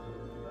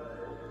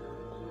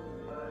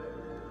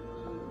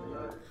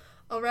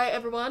Alright,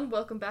 everyone,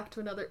 welcome back to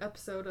another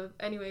episode of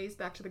Anyways,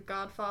 Back to the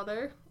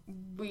Godfather.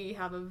 We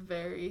have a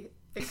very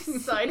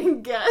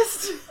exciting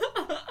guest.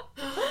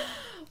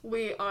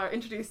 We are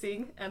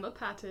introducing Emma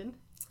Patton.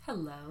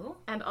 Hello.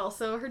 And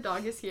also her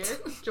dog is here,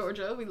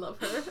 Georgia. We love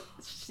her.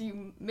 She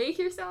may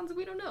hear sounds,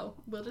 we don't know.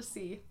 We'll just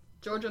see.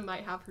 Georgia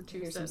might have her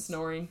 2 cents. Some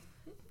snoring.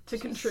 To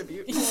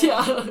contribute.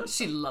 Yeah,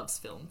 she loves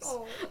films.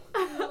 Oh,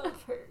 I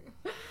love her.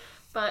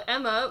 But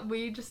Emma,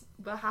 we just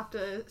have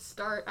to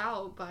start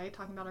out by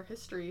talking about our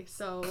history.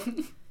 So,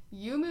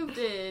 you moved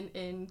in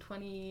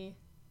 2018?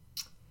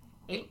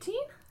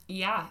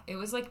 Yeah, it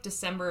was like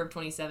December of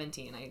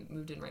 2017. I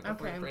moved in right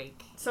before the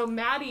break. So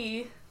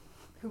Maddie,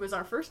 who was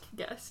our first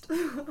guest,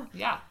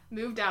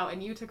 moved out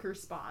and you took her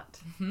spot.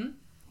 Mm-hmm.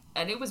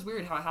 And it was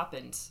weird how it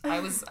happened. I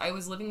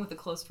was living with a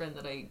close friend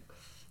that I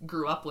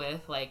grew up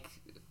with, like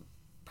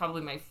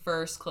probably my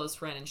first close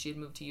friend, and she had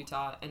moved to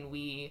Utah, and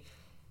we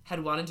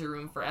had wanted a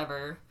room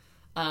forever,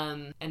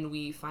 and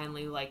we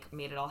finally like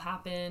made it all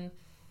happen.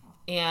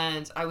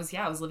 And I was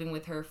living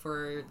with her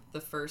for the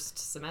first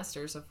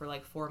semester, so for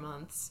like 4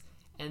 months,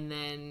 and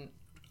then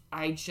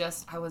I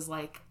was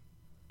like,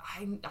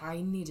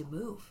 I need to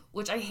move,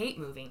 which I hate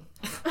moving.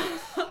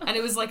 And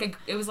it was like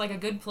a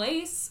good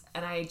place,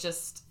 and I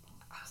was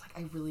like,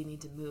 I really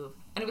need to move.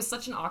 And it was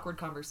such an awkward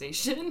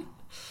conversation.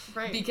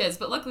 Right.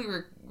 But luckily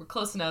we're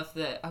close enough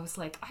that I was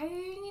like, I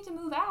need to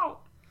move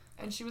out.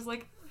 And she was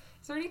like,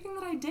 is there anything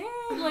that I did?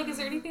 Like, is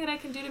there anything that I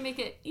can do to make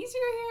it easier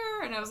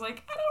here? And I was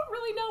like, I don't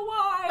really know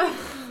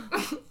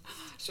why.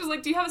 She was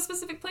like, do you have a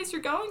specific place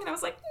you're going? And I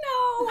was like,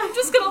 no, I'm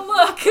just gonna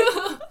look.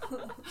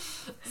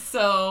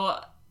 So,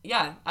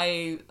 yeah,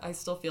 I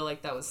still feel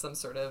like that was some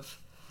sort of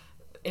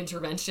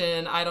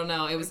intervention. I don't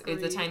know.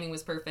 The timing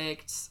was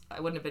perfect.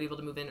 I wouldn't have been able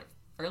to move in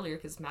earlier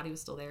because Maddie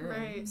was still there. Right.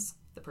 And it was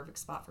the perfect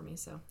spot for me,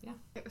 so, yeah.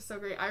 It was so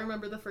great. I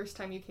remember the first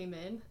time you came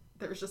in,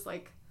 there was just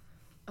like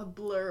a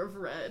blur of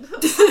red.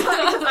 Because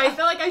I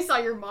feel like I saw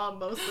your mom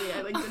mostly.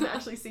 I like didn't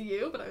actually see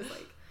you, but I was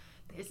like,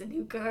 there's a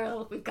new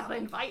girl. We've got to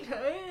invite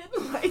her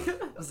in. Like,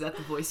 was that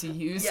the voice you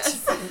used?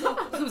 Yes.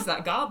 Who's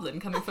that goblin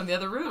coming from the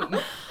other room?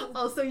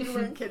 Also, you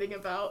weren't kidding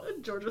about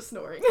Georgia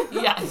snoring.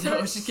 Yeah,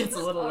 no, she gets a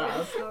little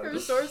loud. Her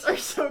snores are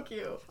so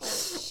cute.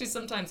 She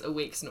sometimes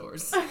awake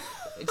snores.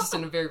 Just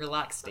in a very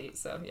relaxed state,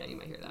 so yeah, you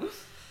might hear that.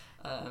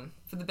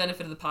 For the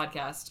benefit of the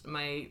podcast,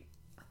 my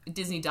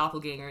Disney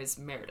doppelganger is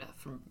Merida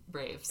from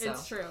Brave, so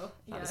it's true.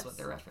 That is what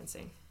they're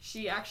referencing.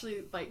 She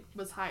actually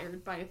was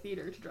hired by a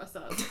theater to dress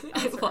up.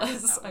 I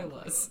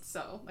was.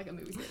 So, like a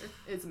movie theater.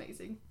 It's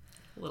amazing.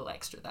 A little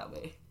extra that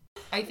way.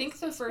 I think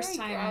the first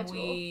time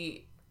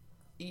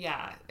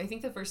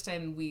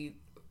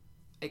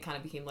it kind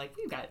of became like,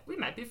 we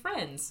might be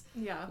friends.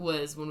 Yeah.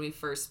 Was when we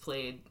first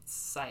played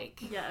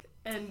Psych. Yeah.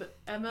 And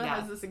Emma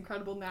has this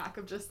incredible knack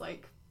of just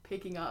like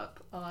picking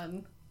up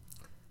on...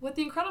 What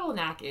the incredible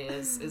knack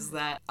is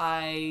that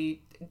I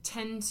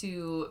tend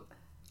to,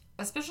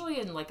 especially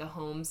in like a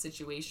home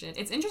situation,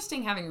 it's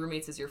interesting having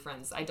roommates as your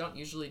friends. I don't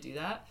usually do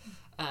that,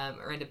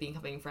 or end up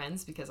becoming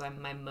friends because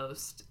I'm my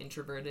most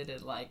introverted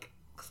and like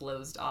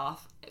closed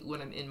off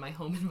when I'm in my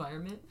home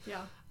environment.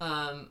 Yeah.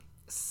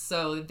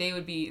 So they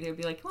would be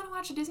like, you want to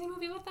watch a Disney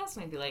movie with us?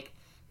 And I'd be like,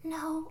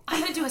 no,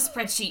 I'm gonna do a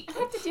spreadsheet I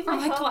have to do for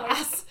my homework.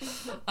 class.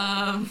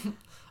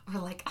 Or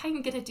like,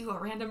 I'm gonna do a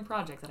random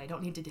project that I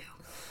don't need to do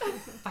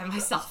by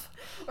myself.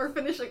 Or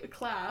finish like a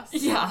class.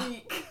 Yeah. A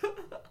week.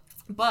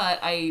 But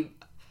I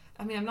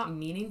mean, I'm not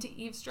meaning to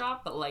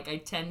eavesdrop, but like I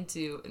tend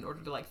to, in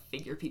order to like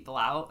figure people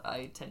out,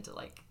 I tend to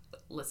like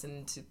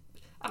listen to,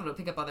 I don't know,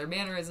 pick up on their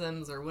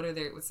mannerisms or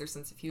what's their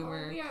sense of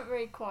humor. We aren't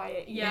very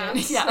quiet. Yeah.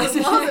 Yeah.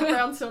 The walls at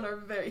Brownstone are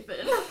very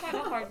thin. Kind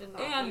of hard to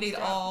not. And they'd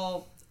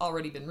all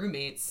already been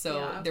roommates, so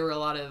Yeah. there was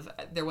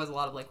a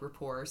lot of like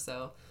rapport,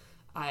 so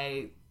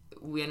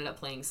we ended up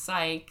playing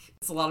Psych.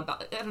 It's a lot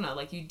about, I don't know,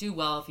 like you do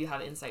well if you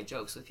have inside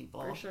jokes with people.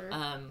 For sure.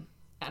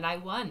 And I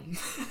won.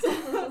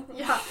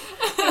 Yeah.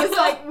 It was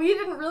like, we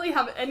didn't really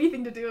have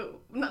anything to do.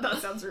 No, that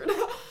sounds rude.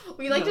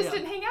 We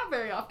didn't hang out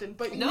very often,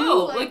 but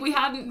no, you we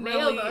hadn't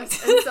nailed really...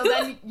 us. And so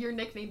then your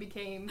nickname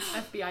became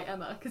FBI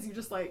Emma, because you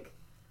just like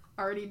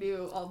already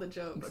knew all the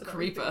jokes.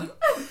 Creepa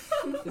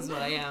is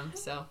what I am,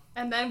 so.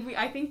 And then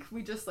I think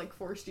we just like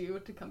forced you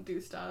to come do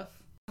stuff.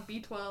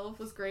 B12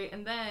 was great,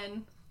 and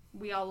then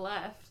we all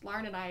left.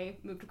 Lauren and I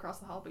moved across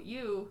the hall, but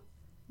you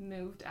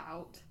moved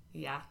out.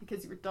 Yeah.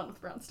 Because you were done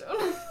with Brownstone.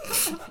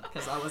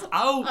 Because I was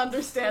out.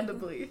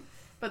 Understandably.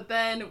 But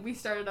then we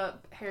started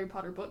up Harry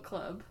Potter Book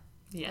Club.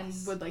 Yes.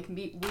 And would like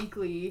meet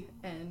weekly,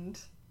 and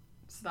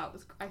so that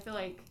was, I feel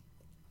like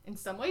in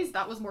some ways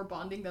that was more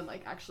bonding than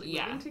like actually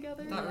living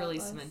together. That really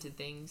cemented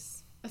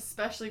things.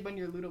 Especially when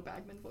your Ludo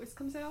Bagman voice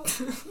comes out.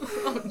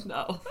 Oh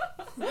no.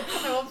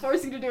 I won't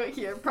force you to do it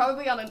here.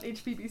 Probably on an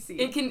HPBC.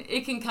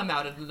 It can come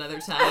out at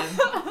another time.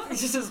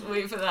 Just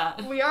wait for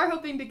that. We are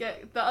hoping to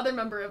get, the other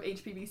member of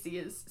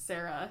HPBC is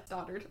Sarah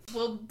Stoddard.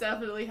 We'll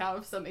definitely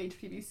have some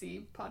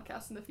HPBC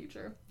podcasts in the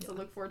future. So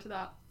look forward to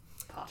that.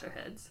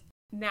 Potterheads.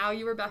 Now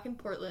you were back in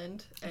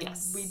Portland, and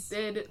Yes. we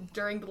did,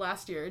 during the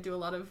last year, do a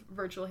lot of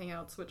virtual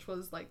hangouts, which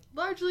was, like,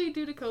 largely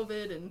due to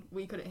COVID, and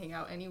we couldn't hang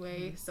out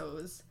anyway, so it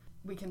was,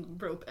 we can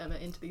rope Emma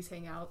into these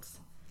hangouts.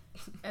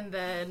 And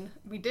then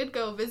we did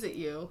go visit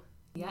you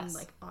Yes. in,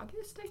 like,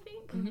 August, I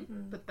think?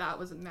 Mhm. But that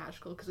was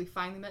magical, because we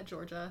finally met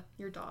Georgia,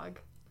 your dog,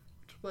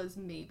 which was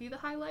maybe the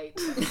highlight.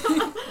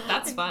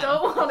 That's I fine.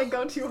 don't want to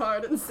go too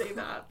hard and say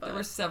that, but... There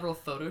were several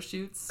photo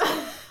shoots.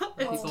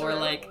 It's People were true.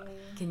 like,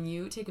 can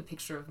you take a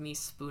picture of me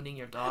spooning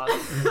your dog?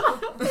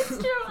 It's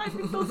true. I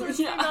think those words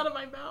Yeah. came out of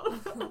my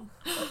mouth.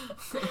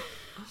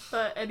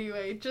 But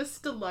anyway,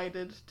 just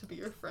delighted to be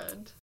your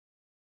friend.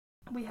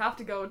 We have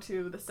to go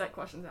to the set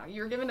questions now.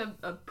 You're given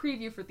a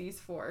preview for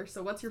these 4.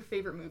 So what's your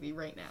favorite movie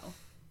right now?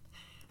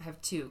 I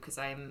have 2 because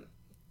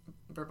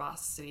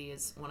verbosity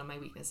is one of my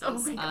weaknesses. Oh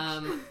my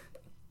gosh.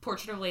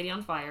 Portrait of a Lady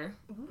on Fire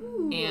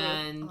Ooh,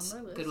 and on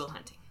my list. Good Will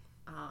Hunting.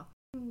 Ah.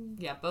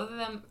 Yeah, both of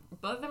them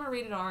are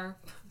rated R,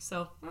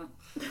 so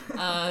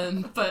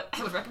but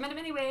I would recommend them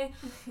anyway.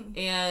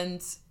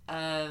 And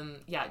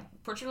yeah,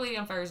 Portrait of a Lady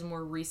on Fire is a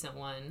more recent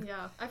one.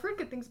 Yeah, I've heard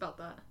good things about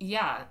that.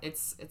 Yeah,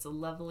 it's a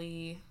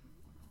lovely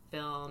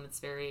film. It's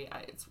very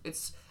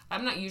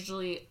I'm not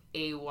usually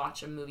a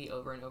watch a movie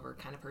over and over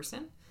kind of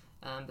person.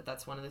 But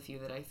that's one of the few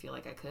that I feel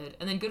like I could.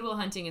 And then Good Will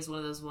Hunting is one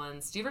of those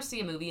ones. Do you ever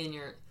see a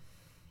movie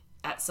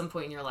at some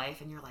point in your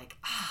life and you're like,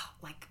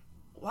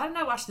 why didn't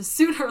I watch this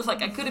sooner?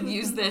 Like, I could have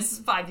used this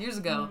 5 years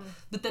ago.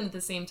 But then at the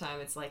same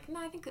time, it's like, no,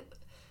 I think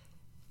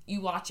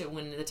you watch it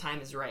when the time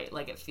is right.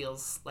 Like, it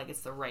feels like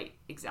it's the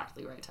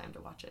exactly right time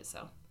to watch it,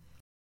 so.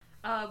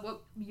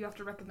 What you have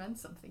to recommend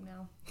something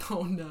now.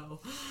 Oh,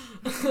 no.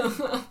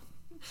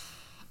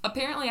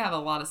 Apparently, I have a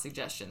lot of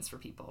suggestions for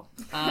people.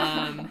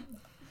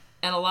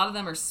 And a lot of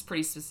them are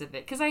pretty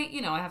specific. Because I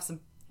have some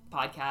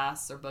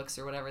podcasts or books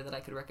or whatever that I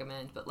could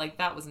recommend. But, like,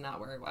 that was not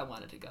where I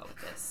wanted to go with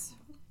this.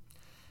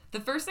 The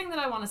first thing that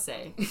I want to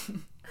say,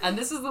 and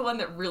this is the one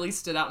that really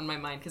stood out in my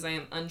mind because I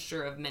am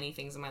unsure of many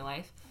things in my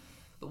life,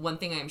 but one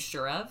thing I am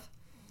sure of,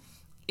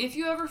 if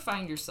you ever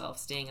find yourself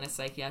staying in a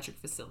psychiatric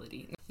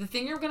facility, the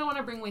thing you're going to want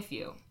to bring with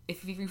you,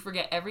 if you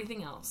forget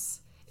everything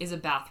else, is a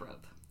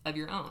bathrobe of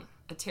your own,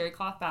 a terry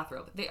cloth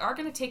bathrobe. They are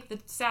going to take the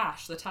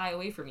sash, the tie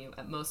away from you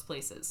at most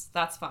places.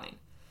 That's fine.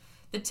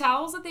 The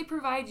towels that they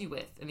provide you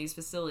with in these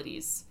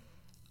facilities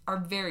are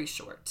very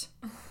short.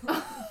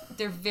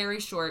 They're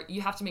very short.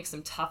 You have to make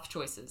some tough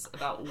choices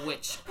about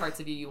which parts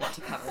of you want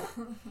to cover.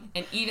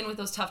 And even with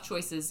those tough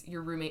choices,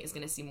 your roommate is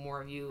going to see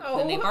more of you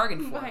than they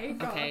bargained for. My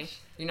gosh. Okay?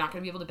 You're not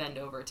going to be able to bend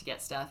over to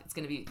get stuff. It's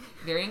going to be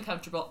very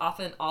uncomfortable.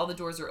 Often all the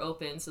doors are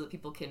open so that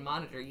people can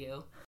monitor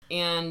you.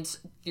 And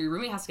your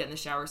roommate has to get in the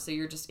shower, so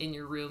you're just in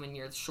your room in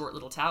your short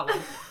little towel.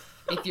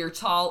 If you're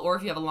tall or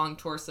if you have a long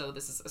torso,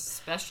 this is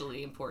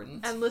especially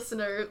important. And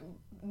listener,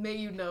 may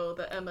you know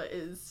that Emma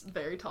is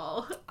very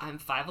tall. I'm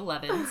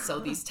 5'11", so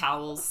these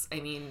towels, I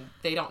mean,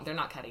 they're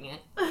not cutting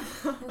it.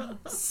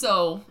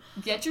 So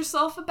get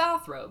yourself a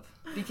bathrobe,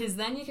 because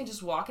then you can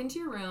just walk into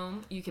your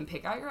room, you can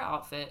pick out your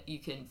outfit, you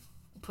can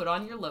put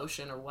on your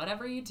lotion or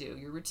whatever you do,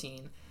 your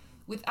routine,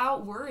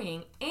 without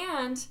worrying.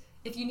 And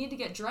if you need to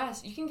get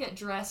dressed, you can get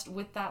dressed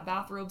with that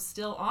bathrobe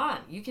still on.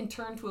 You can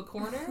turn to a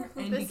corner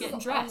and be This getting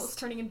is dressed. almost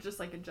turning into just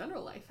like a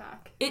general life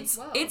hack. It's as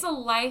well. it's a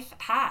life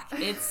hack.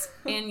 And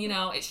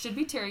it should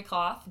be terry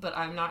cloth, but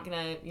I'm not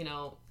gonna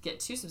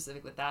get too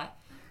specific with that.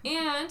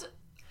 And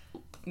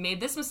made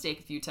this mistake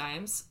a few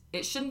times.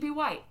 It shouldn't be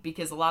white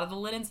because a lot of the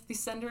linens at these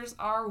centers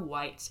are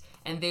white,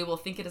 and they will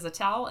think it is a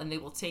towel, and they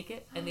will take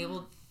it and they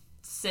will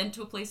send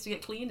to a place to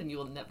get cleaned, and you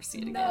will never see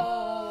it again.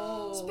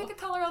 No. Just pick a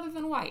color other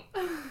than white,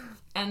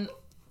 and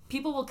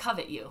people will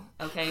covet you.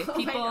 Okay, Oh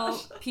my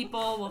gosh.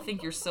 people will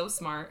think you're so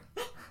smart.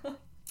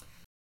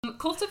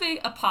 Cultivate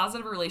a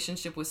positive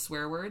relationship with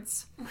swear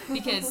words,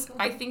 because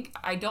I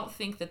don't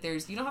think that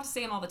you don't have to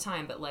say them all the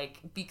time, but like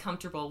be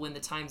comfortable when the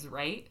time's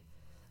right,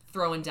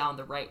 throwing down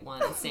the right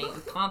one and saying it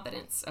with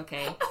confidence.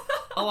 Okay,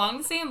 along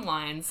the same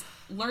lines,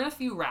 learn a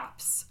few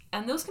raps,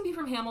 and those can be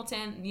from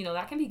Hamilton.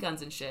 That can be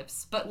Guns and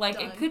Ships, but like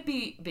Done. it could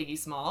be Biggie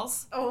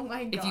Smalls Oh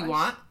my gosh. if you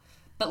want.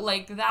 But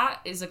like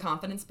that is a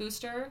confidence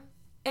booster,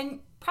 and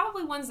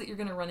probably ones that you're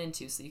gonna run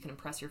into so you can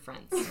impress your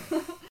friends.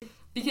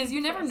 Because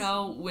you never Yes.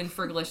 know when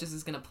Fergalicious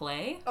is gonna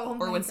play, Oh or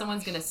my when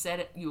someone's gosh. gonna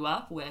set you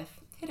up with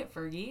 "hit it,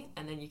 Fergie,"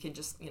 and then you can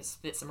just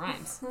spit some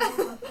rhymes.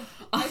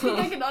 I think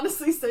I can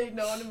honestly say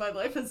no one in my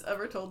life has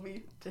ever told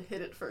me to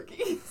hit it,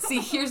 Fergie. See,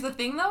 here's the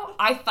thing though.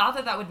 I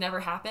thought that would never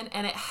happen,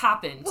 and it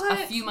happened a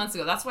What? few months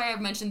ago. That's why I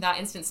mentioned that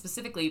instance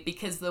specifically,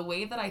 because the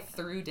way that I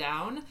threw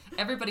down,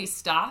 everybody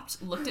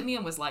stopped, looked at me,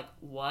 and was like,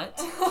 "What?"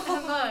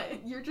 Emma,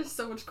 you're just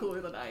so much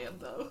cooler than I am,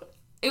 though.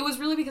 It was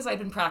really because I'd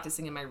been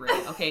practicing in my room.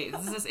 Okay,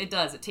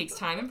 it takes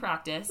time and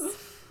practice.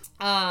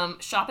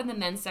 Shop in the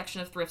men's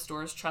section of thrift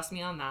stores. Trust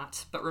me on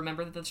that. But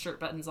remember that the shirt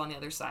button's on the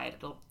other side.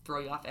 It'll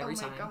throw you off every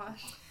oh my time.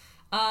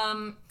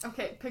 gosh.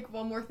 Okay, pick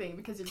one more thing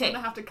because you're 'Kay.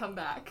 gonna have to come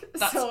back.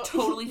 That's so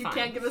totally you fine.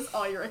 can't give us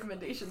all your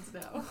recommendations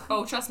now.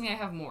 Oh, trust me, I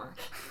have more.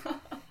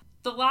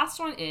 The last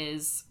one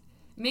is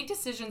make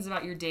decisions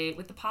about your day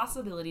with the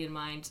possibility in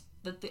mind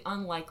that the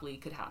unlikely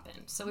could happen.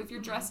 So if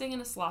you're dressing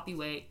in a sloppy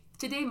way,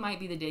 today might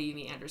be the day you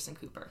meet Anderson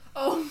Cooper.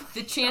 Oh,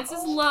 The chance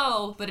is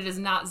low, but it is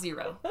not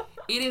zero.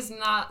 It is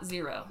not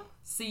zero.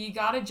 So you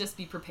gotta just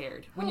be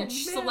prepared. When you're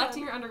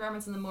selecting your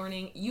undergarments in the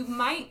morning, you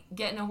might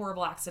get in a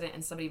horrible accident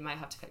and somebody might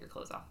have to cut your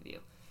clothes off of you.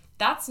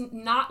 That's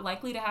not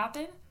likely to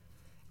happen.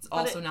 It's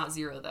also not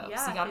zero, though. Yeah,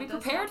 so you gotta be it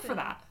does prepared for happen.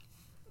 that.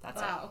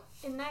 That's wow.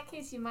 In that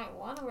case, you might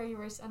want to wear your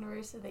worst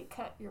underwear so they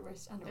cut your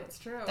worst underwear. It's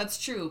true. it. That's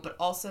true, but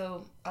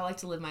also, I like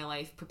to live my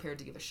life prepared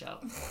to give a show.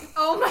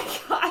 Oh my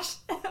gosh.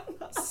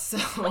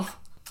 So,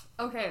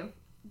 Okay,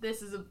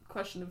 this is a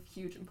question of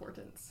huge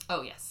importance.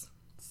 oh yes.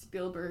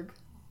 Spielberg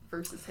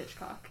versus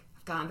Hitchcock.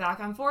 I've gone back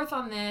and forth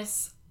on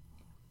this.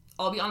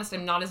 I'll be honest,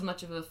 I'm not as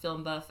much of a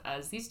film buff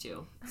as these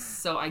two,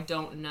 so I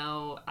don't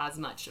know as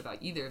much about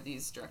either of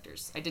these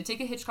directors. I did take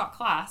a Hitchcock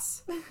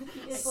class.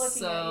 He's looking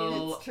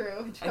So- It's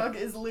true. Hitchcock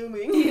is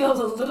looming. Feel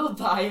a little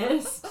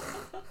biased.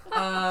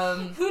 at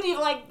you. Who do you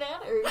like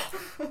better?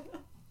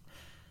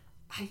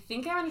 I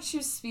think I'm gonna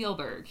choose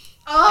Spielberg.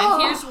 Oh!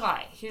 And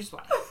here's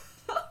why.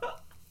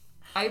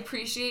 I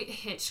appreciate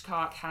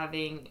Hitchcock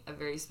having a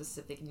very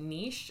specific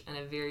niche and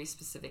a very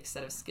specific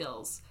set of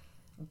skills.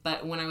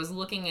 But when I was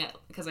looking at,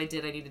 because I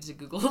needed to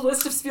Google a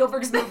list of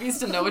Spielberg's movies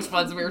to know which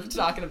ones we were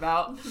talking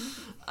about.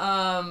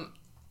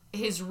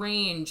 His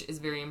range is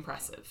very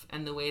impressive.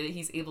 And the way that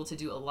he's able to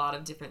do a lot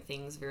of different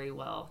things very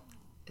well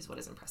is what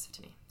is impressive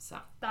to me. So,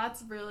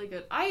 That's really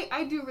good.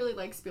 I do really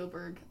like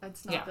Spielberg.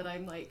 It's not Yeah. that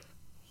I'm like,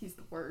 he's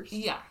the worst.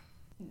 yeah.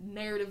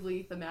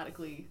 Narratively,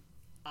 thematically,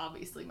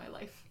 obviously my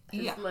life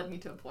has Yeah. led me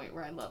to a point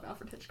where I love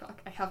Alfred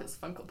Hitchcock. I have his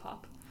Funko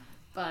Pop.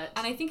 But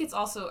And I think it's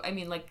also, I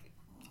mean, like,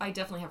 I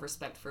definitely have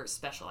respect for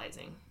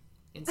specializing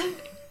in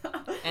something.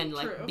 And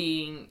like True.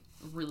 being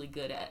really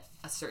good at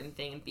a certain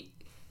thing and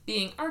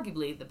being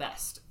arguably the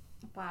best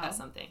wow. at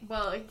something.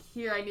 Well, like,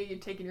 here I knew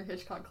you'd taken your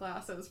Hitchcock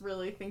class. I was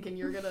really thinking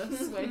you were gonna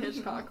sway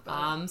Hitchcock, but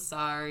I'm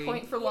sorry.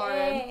 point for Lauren.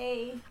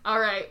 Yay. All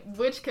right,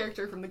 which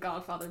character from The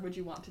Godfather would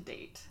you want to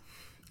date?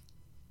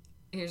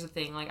 Here's the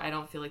thing, like, I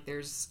don't feel like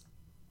there's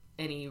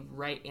any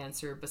right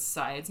answer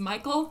besides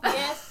Michael.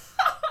 Yes.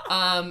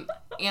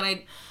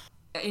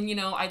 And you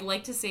know, I'd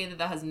like to say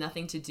that has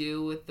nothing to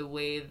do with the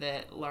way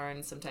that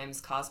Lauren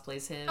sometimes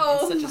cosplays him in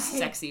such a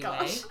sexy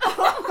way.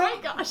 Oh my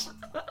gosh.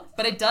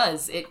 But it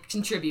does. It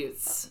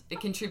contributes. It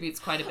contributes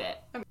quite a bit.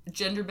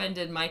 Gender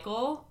bended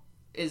Michael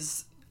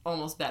is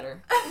almost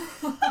better.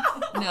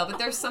 No, but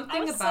there's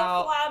something I'm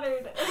about so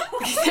flattered.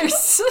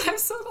 I'm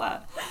so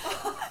glad.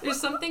 There's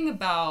something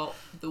about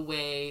the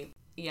way,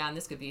 yeah, and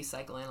this could be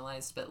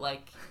psychoanalyzed, but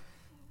like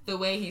the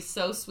way he's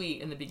so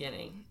sweet in the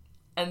beginning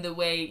and the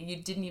way you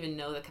didn't even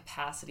know the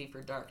capacity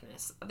for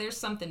darkness. There's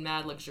something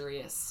mad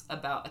luxurious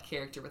about a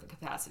character with a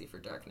capacity for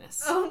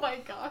darkness. Oh my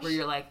gosh. Where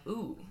you're like,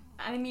 ooh,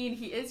 I mean,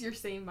 he is your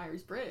same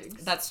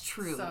Myers-Briggs. that's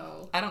true.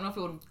 So- I don't know if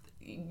it would,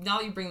 now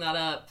that you bring that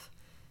up,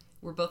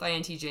 we're both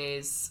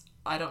INTJs.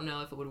 I don't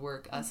know if it would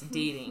work us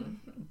dating,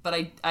 but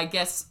I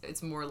guess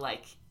it's more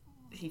like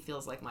he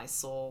feels like my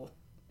soul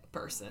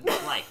person.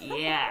 Like,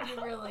 yeah,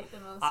 You relate the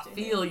most I to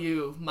feel him.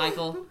 you,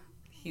 Michael.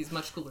 He's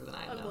much cooler than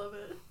I I am now. love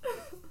it.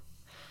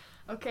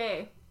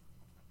 Okay,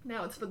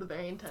 now it's for the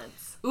very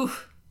intense.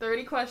 Oof.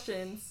 30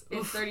 questions in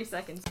Oof. 30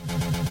 seconds.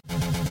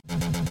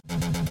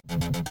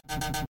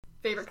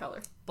 Favorite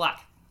color?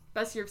 Black.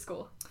 Best year of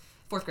school?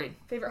 4th grade.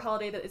 Favorite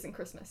holiday that isn't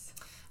Christmas?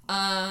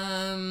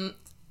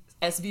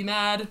 SB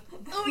Mad.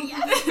 Oh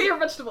yes! Favorite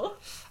vegetable?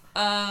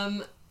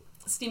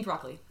 Steamed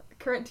broccoli.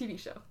 Current TV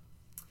show?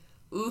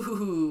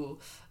 Ooh.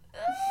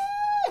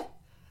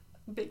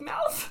 Big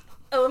Mouth.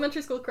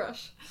 Elementary school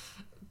crush?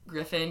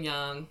 Griffin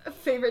Young.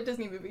 Favorite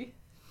Disney movie?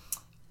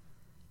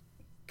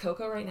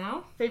 Coco right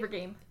now. Favorite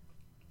game?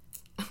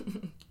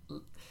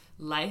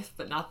 Life,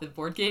 but not the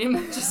board game.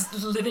 Just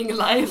living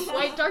life.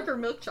 White, dark, or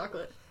milk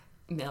chocolate?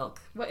 Milk.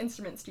 What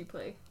instruments do you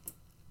play?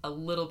 A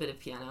little bit of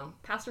piano.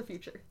 Past or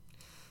future?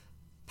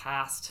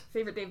 Past.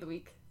 Favorite day of the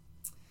week?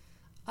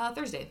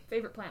 Thursday.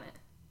 Favorite planet?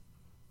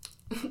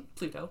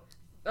 Pluto.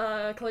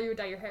 Color you would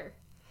dye your hair?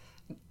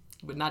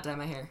 Would not dye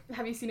my hair.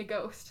 Have you seen a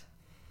ghost?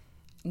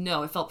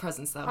 No, it felt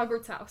presence though.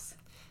 Hogwarts house?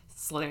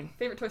 Slytherin.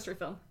 Favorite Toy Story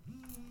film?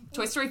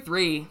 Toy Story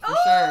 3, for Oh,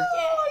 sure.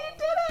 you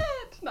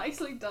did it!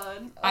 Nicely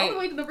done. All the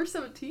way to number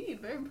 17.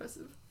 Very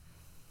impressive.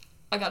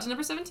 I got to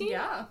number 17?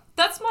 Yeah.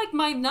 That's like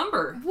my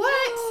number.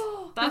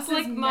 What? That's This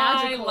is like my,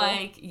 magical.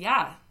 like,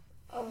 yeah.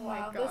 Oh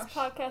wow, my this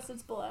gosh. podcast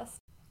is blessed.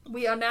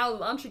 We are now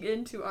launching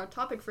into our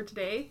topic for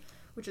today,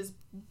 which is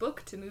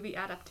book to movie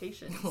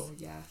adaptations.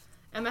 yeah.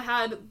 Emma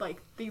had like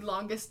the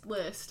longest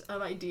list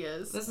of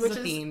ideas, This which is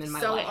a theme in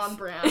my so life. on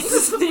brand.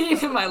 It's a theme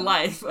in my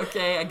life,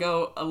 okay? I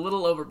go a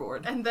little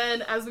overboard. And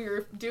then as we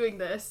were doing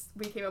this,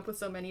 we came up with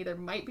so many. There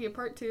might be a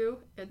part 2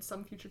 at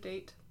some future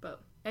date,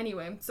 but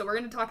anyway, so we're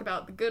going to talk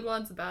about the good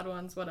ones, the bad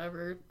ones,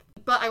 whatever.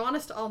 But I want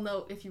us to all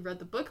know if you read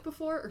the book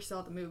before or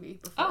saw the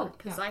movie before, Oh,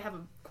 because yeah. I have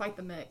quite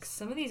the mix.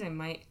 Some of these I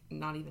might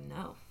not even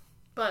know.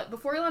 But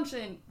before we launch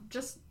in,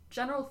 just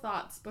general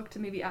thoughts, book to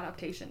movie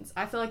adaptations.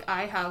 I feel like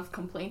I have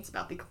complaints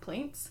about the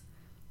complaints,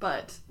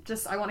 but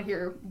just I want to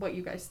hear what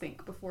you guys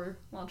think before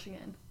launching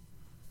in.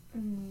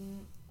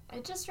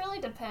 It just really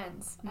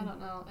depends. I don't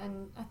know.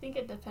 And I think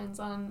it depends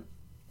on,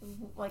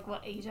 like,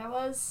 what age I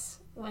was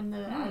when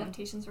the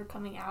adaptations were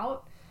coming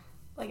out.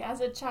 Like,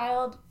 as a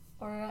child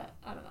or,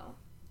 I don't know,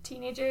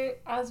 teenager,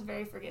 I was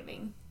very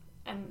forgiving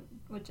and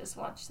would just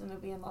watch the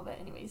movie and love it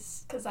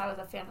anyways because I was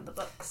a fan of the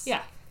books.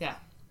 Yeah.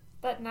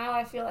 But now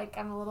I feel like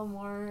I'm a little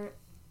more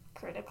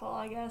critical,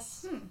 I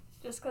guess.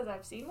 Just because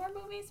I've seen more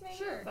movies, maybe.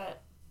 Sure.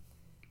 But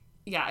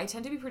Yeah, I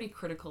tend to be pretty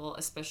critical,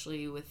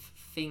 especially with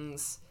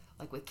things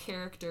like with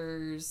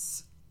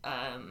characters.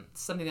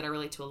 Something that I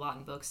relate to a lot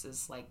in books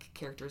is like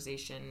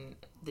characterization,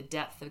 the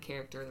depth of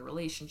character, the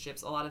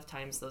relationships. A lot of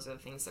times those are the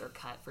things that are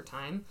cut for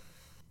time.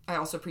 I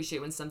also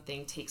appreciate when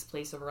something takes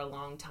place over a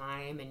long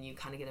time and you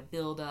kind of get a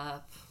build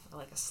up,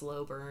 like a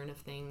slow burn of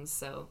things.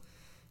 So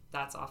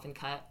that's often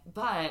cut.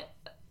 But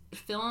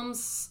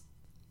films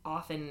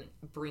often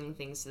bring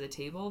things to the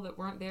table that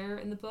weren't there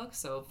in the book.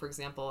 So, for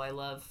example, I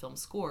love film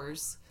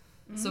scores.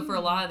 So for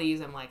a lot of these,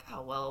 I'm like,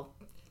 oh, well,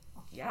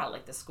 yeah,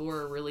 like the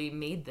score really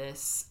made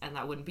this, and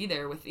that wouldn't be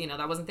there with,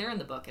 that wasn't there in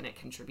the book, and it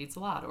contributes a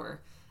lot.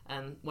 Or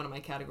one of my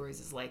categories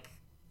is like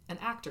an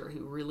actor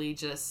who really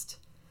just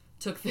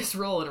took this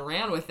role and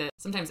ran with it.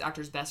 Sometimes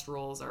actors' best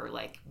roles are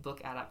like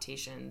book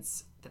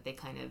adaptations that they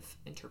kind of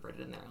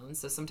interpreted in their own.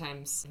 So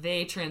sometimes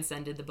they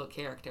transcended the book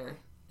character,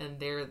 and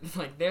they're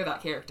that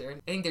character.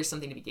 I think there's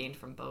something to be gained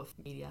from both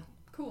media.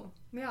 Cool.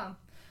 Yeah.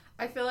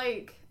 I feel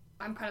like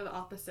I'm kind of the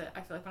opposite.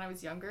 I feel like when I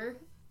was younger,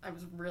 I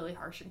was really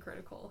harsh and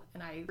critical,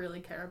 and I really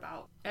care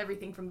about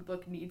everything from the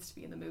book needs to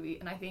be in the movie.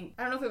 And I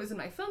don't know if it was in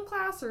my film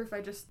class or if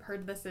I just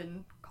heard this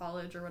in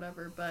college or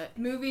whatever, but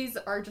movies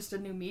are just a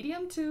new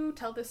medium to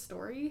tell this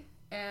story.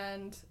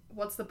 And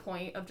what's the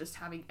point of just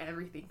having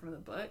everything from the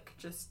book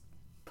just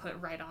put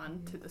right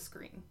on to the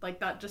screen? Like,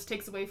 that just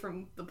takes away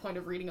from the point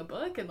of reading a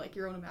book and like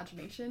your own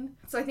imagination.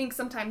 So I think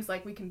sometimes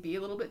like we can be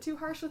a little bit too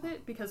harsh with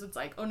it because it's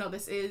like, oh no,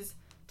 this is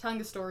telling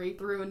a story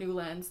through a new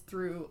lens,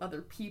 through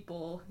other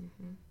people.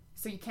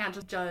 So you can't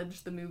just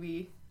judge the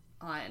movie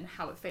on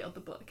how it failed the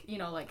book.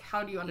 Like,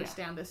 how do you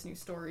understand this new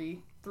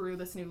story through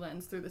this new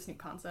lens, through this new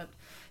concept?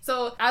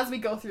 So as we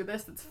go through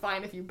this, it's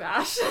fine if you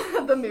bash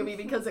the movie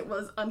because it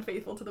was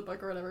unfaithful to the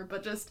book or whatever,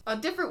 but just a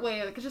different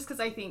way, just because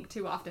I think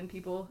too often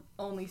people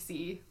only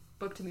see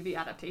book to movie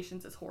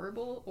adaptations as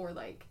horrible, or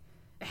like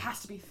it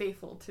has to be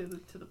faithful to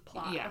the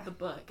plot of the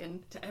book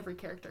and to every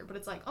character. But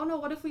it's like, oh no,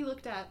 what if we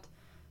looked at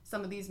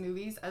some of these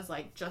movies as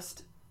like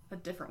just a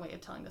different way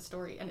of telling the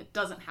story, and it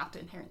doesn't have to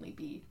inherently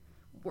be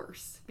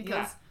worse,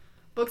 because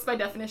books by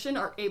definition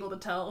are able to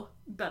tell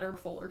better,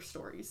 fuller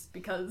stories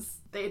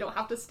because they don't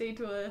have to stay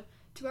to a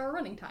 2-hour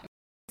running time.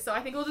 So I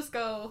think we'll just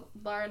go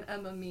Lauren,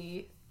 Emma,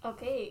 me.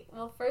 Okay,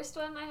 well, first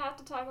one I have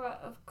to talk about,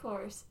 of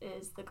course,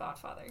 is The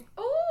Godfather.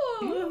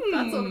 Oh,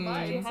 that's one of Do you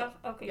mine. have?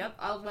 Okay. Yep,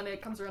 when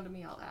it comes around to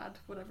me, I'll add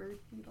whatever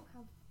you don't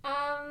have.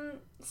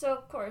 So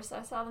of course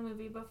I saw the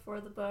movie before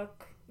the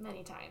book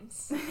many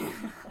times.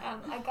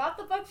 I got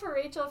the book for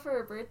Rachel for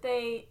her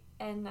birthday,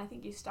 and I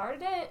think you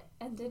started it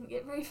and didn't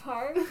get very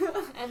far.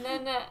 And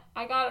then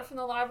I got it from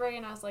the library,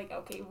 and I was like,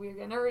 okay, we're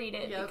gonna read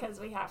it because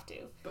we have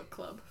to. Book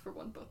club for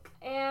one book.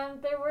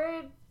 And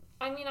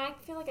I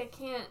feel like I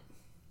can't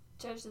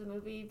judge the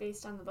movie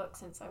based on the book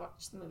since I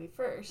watched the movie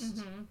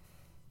first.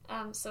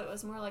 So it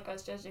was more like I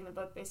was judging the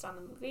book based on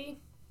the movie.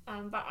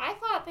 But I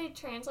thought they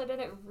translated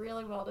it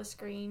really well to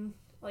screen.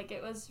 Like,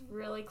 it was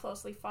really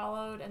closely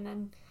followed, and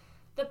then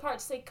the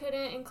parts they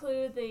couldn't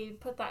include, they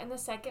put that in the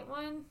second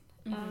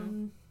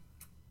one.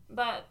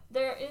 But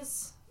there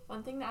is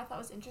one thing that I thought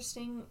was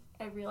interesting.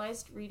 I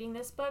realized reading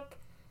this book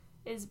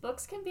is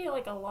books can be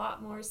like a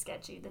lot more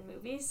sketchy than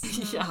movies.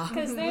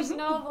 Because there's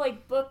no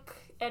like book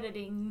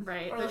editing.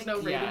 Right, or, there's like,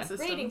 no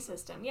rating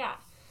system.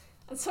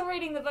 And so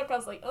reading the book, I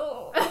was like,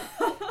 oh,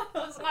 I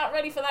was not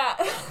ready for that.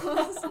 I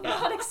was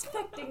not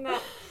expecting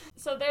that.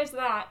 So there's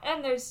that.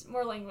 And there's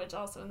more language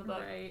also in the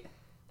book. Right.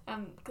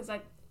 Because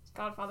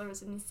Godfather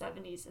was in the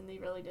 70s, and they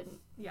really didn't.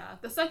 Yeah,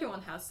 the second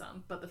one has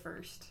some, but the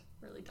first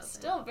really doesn't.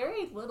 Still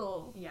very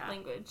little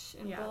language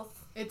in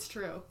both. It's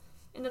true.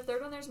 In the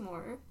third one, there's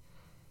more.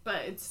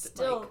 But it's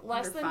still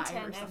like less than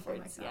 10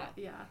 efforts. Like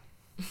yeah.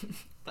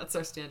 That's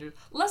our standard.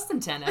 Less than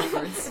 10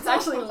 efforts. It's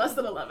actually less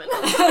than 11.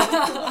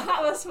 That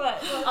was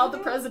what? All the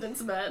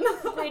President's Men.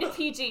 Rated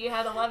PG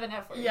had 11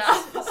 efforts.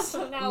 Yeah.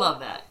 So now love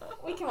that.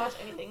 We can watch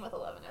anything with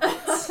 11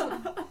 efforts.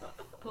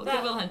 Well,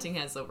 Good Will Hunting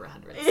has over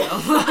 100,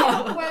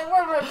 so.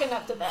 we're working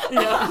up to that.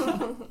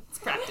 Yeah. It's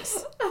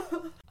practice.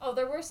 Oh,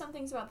 there were some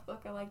things about the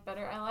book I liked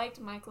better. I liked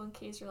Michael and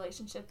Kay's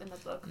relationship in the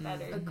book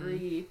better.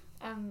 Agree.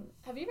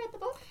 Have you read the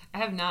book? I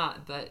have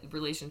not, but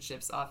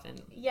relationships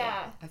often.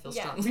 I feel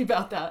yeah. strongly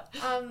about that.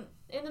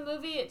 In the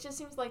movie, it just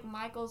seems like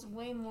Michael's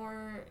way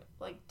more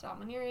like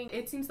domineering.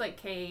 It seems like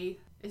Kay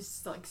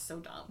is like so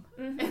dumb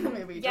in the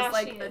movie, Yeah, just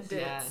like she a is.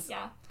 ditz.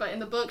 Yeah. But in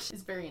the book,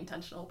 she's very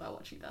intentional about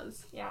what she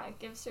does. Yeah, it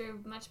gives her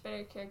much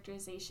better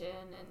characterization,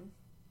 and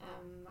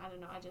I don't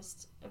know, I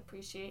just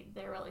appreciate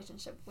their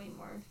relationship way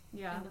more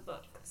in the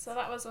book. So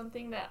that was one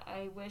thing that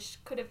I wish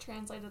could have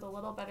translated a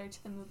little better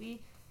to the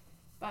movie.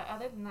 But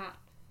other than that,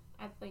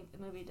 I think the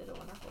movie did a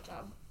wonderful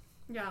job.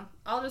 Yeah,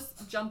 I'll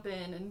just jump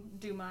in and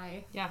do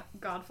my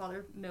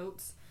Godfather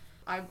notes.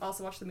 I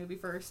also watched the movie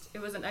first. It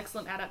was an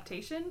excellent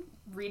adaptation,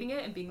 reading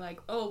it and being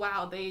like, oh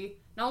wow, they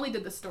not only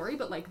did the story,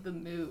 but like the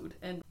mood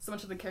and so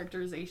much of the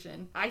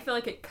characterization. I feel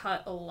like it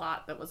cut a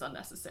lot that was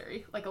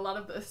unnecessary. Like a lot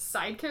of the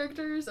side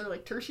characters or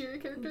like tertiary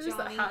characters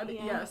Johnny, that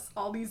had,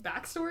 all these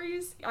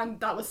backstories.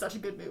 That was such a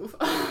good move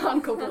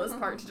on Coppola's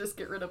part to just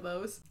get rid of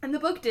those. And the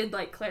book did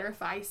like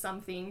clarify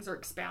some things or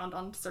expound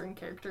on certain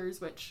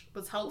characters, which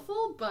was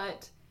helpful,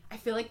 but I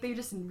feel like they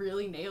just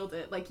really nailed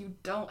it. Like you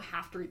don't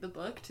have to read the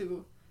book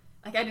to...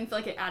 Like, I didn't feel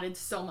like it added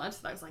so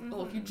much that I was like,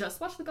 oh, if you just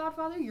watch The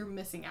Godfather, you're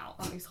missing out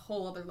on these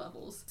whole other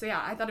levels. So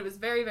yeah, I thought it was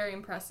very, very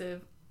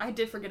impressive. I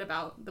did forget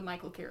about the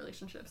Michael Kay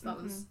relationship, so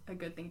that was a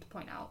good thing to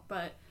point out.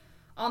 But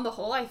on the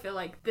whole, I feel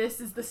like this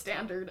is the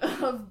standard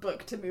of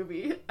book to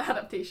movie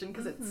adaptation,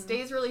 because it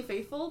stays really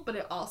faithful, but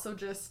it also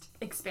just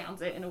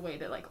expands it in a way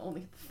that, like,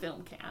 only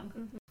film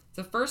can.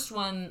 The first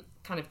one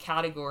kind of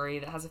category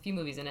that has a few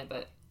movies in it,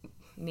 but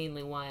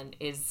mainly one,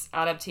 is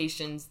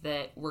adaptations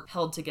that were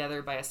held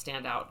together by a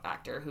standout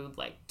actor who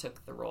like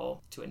took the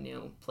role to a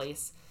new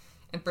place.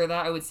 And for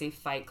that, I would say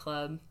Fight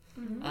Club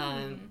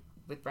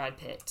with Brad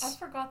Pitt. I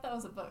forgot that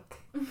was a book.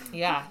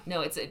 Yeah, no,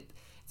 it's an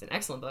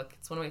excellent book.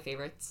 It's one of my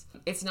favorites.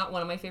 It's not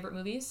one of my favorite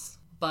movies,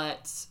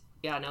 but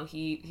yeah, no,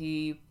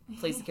 he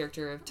plays the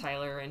character of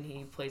Tyler, and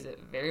he plays it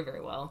very,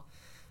 very well.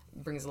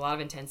 Brings a lot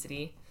of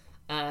intensity.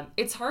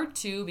 It's hard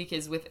too,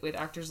 because with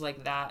actors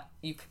like that,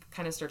 you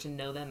kind of start to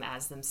know them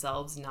as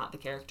themselves, not the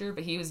character.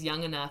 But he was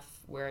young enough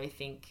where I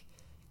think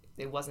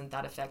it wasn't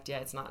that effect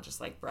yet. It's not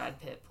just like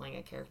Brad Pitt playing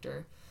a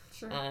character.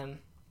 Sure. And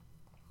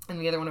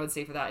the other one I would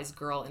say for that is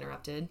Girl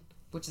Interrupted,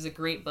 which is a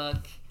great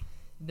book.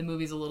 The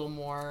movie's a little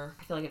more,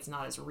 I feel like it's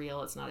not as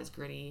real, it's not as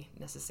gritty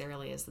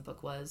necessarily as the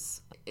book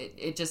was.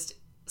 It just...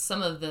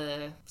 Some of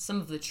the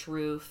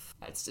truth,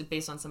 it's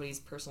based on somebody's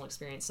personal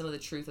experience, some of the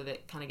truth of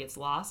it kind of gets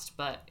lost,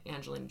 but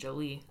Angelina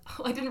Jolie,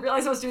 I didn't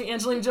realize I was doing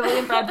Angelina Jolie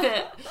and Brad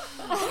Pitt.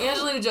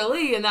 Angelina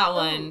Jolie in that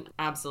one,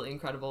 absolutely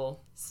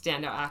incredible,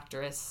 standout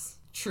actress,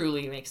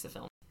 truly makes the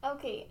film.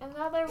 Okay,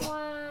 another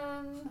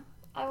one,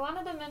 I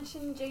wanted to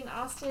mention Jane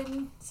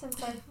Austen,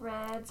 since I've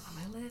read... It's on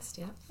my list,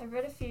 yeah. I've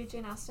read a few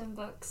Jane Austen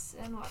books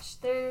and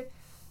watched their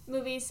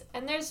movies,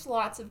 and there's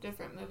lots of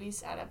different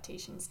movies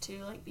adaptations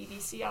too. Like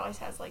BBC always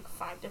has like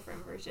 5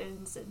 different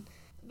versions,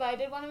 but I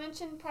did want to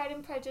mention Pride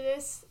and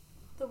Prejudice,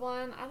 the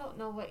one, I don't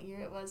know what year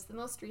it was, the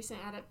most recent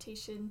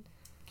adaptation.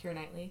 Keira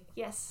Knightley.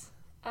 Yes.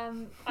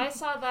 I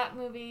saw that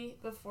movie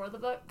before the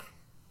book.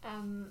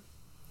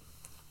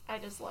 I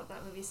just love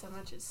that movie so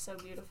much. It's so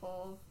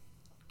beautiful.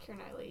 Keira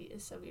Knightley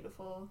is so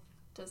beautiful,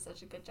 does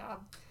such a good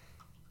job.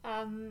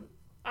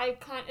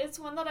 It's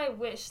one that I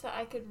wish that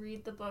I could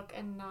read the book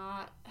and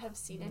not have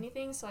seen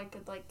anything, so I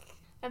could like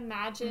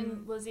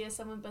imagine Lizzie as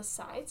someone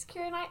besides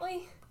Keira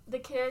Knightley. The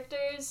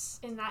characters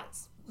in that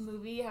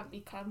movie have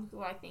become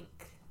who I think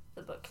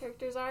the book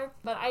characters are,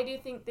 but I do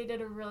think they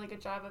did a really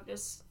good job of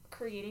just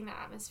creating the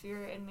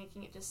atmosphere and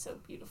making it just so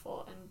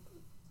beautiful and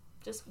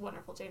just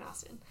wonderful Jane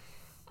Austen.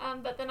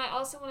 But then I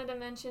also wanted to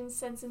mention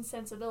Sense and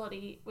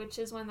Sensibility, which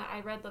is one that I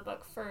read the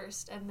book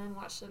first and then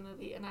watched the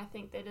movie, and I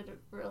think they did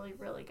a really,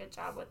 really good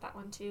job with that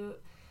one too.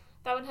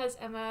 That one has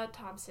Emma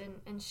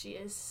Thompson, and she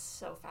is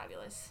so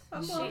fabulous.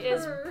 She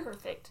is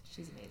perfect.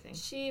 She's amazing.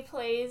 She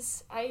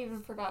plays, I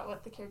even forgot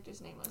what the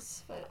character's name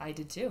was, but I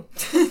did too.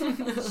 She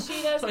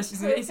does a perfect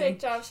amazing.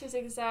 job. She's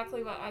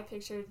exactly what I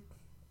pictured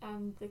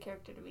the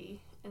character to be,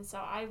 and so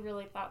I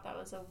really thought that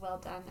was a well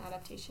done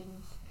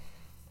adaptation.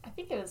 I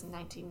think it was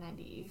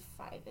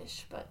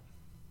 1995-ish, but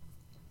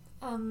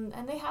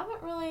and they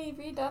haven't really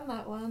redone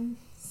that one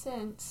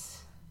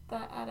since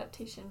that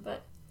adaptation,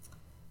 but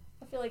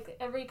I feel like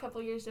every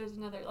couple years there's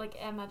another, like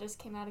Emma just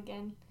came out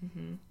again,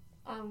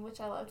 which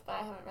I loved, but I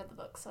haven't read the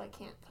book, so I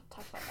can't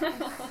talk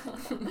about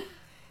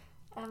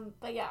that.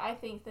 But yeah, I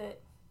think that,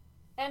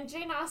 and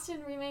Jane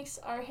Austen remakes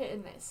are hit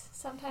and miss.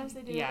 Sometimes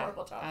they do a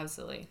horrible job.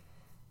 Absolutely.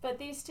 But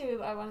these two,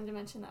 I wanted to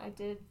mention that I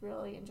did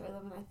really enjoy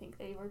them, and I think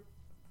they were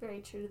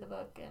very true to the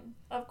book, and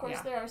of course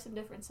there are some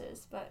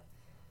differences, but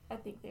I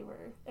think they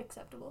were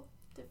acceptable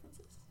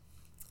differences.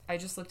 I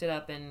just looked it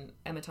up, and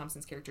Emma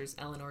Thompson's character is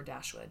Eleanor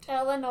Dashwood.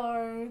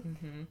 Eleanor.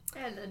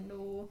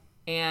 Eleanor.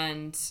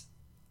 And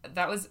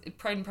that was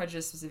Pride and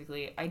Prejudice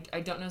specifically. I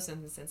don't know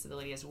Sense and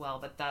Sensibility as well,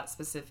 but that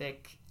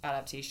specific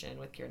adaptation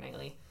with Keira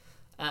Knightley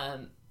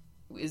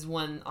is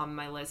one on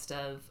my list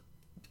of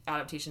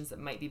adaptations that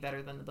might be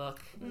better than the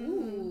book.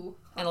 Ooh.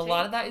 And a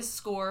lot of that is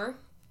score,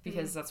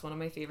 because that's one of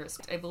my favorites.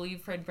 I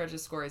believe Pride and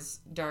Prejudice score is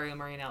Dario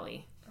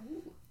Marianelli.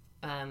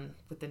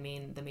 With the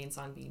main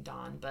song being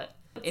Dawn, but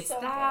it's so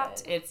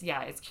that good. It's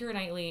Keira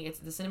Knightley. It's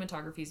the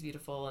cinematography is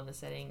beautiful, and the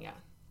setting,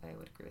 I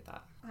would agree with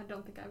that. I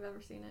don't think I've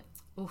ever seen it.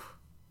 Oof.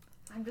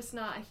 I'm just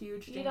not a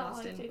huge Jane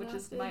Austen, which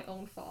is my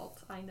own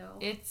fault. I know.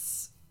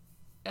 It's,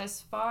 as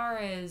far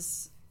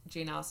as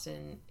Jane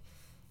Austen,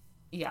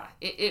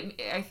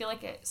 I feel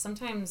like it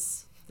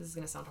sometimes, this is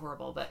gonna sound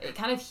horrible, but it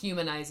kind of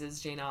humanizes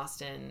Jane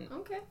Austen.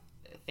 Okay.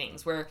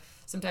 Things where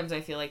sometimes I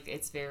feel like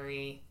it's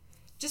very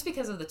just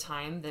because of the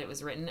time that it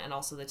was written and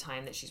also the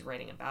time that she's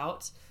writing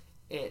about,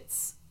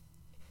 there's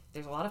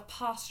a lot of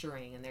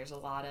posturing and there's a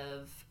lot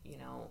of,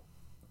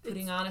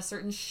 putting on a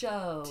certain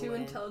show. Too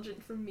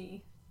intelligent for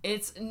me.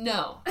 It's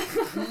no,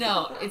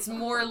 it's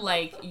more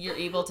like you're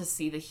able to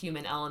see the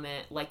human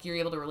element, like you're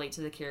able to relate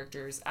to the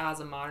characters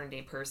as a modern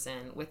day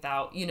person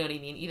without, you know what I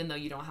mean? Even though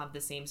you don't have the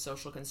same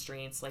social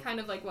constraints, like kind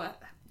of like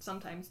what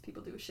sometimes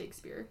people do with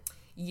Shakespeare.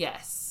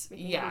 Yes.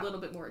 Making Yeah. it a little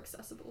bit more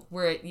accessible.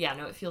 Where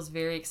it feels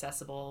very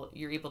accessible.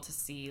 You're able to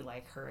see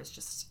like her as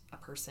just a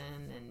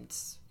person, and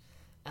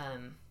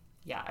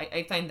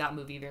I find that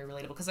movie very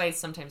relatable because I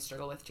sometimes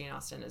struggle with Jane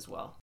Austen as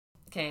well.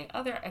 Okay,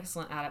 other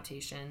excellent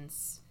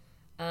adaptations.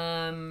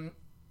 I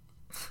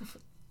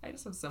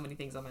just have so many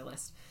things on my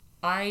list.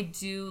 I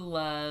do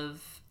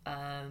love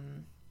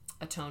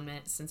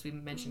Atonement. Since we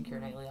mentioned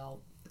Keira Knightley,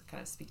 I'll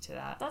kind of speak to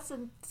that. That's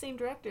the same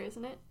director,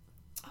 isn't it?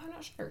 I'm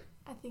not sure.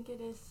 I think it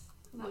is.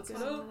 Look That's it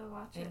why I'm up. gonna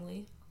watch it.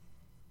 Italy.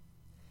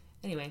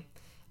 Anyway,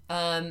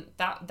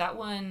 that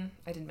one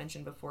I didn't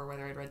mention before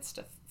whether I'd read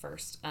stuff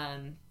first.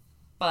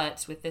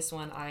 But with this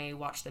one, I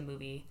watched the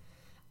movie,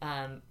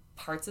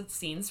 parts of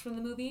scenes from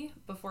the movie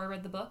before I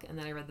read the book, and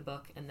then I read the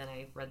book, and then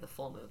I read the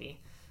full movie,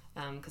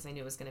 because I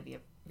knew it was going to be a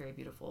very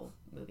beautiful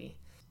movie.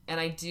 And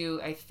I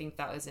think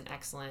that was an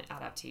excellent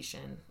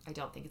adaptation. I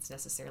don't think it's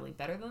necessarily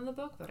better than the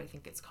book, but I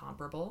think it's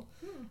comparable.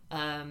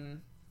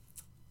 And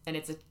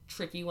it's a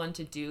tricky one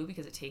to do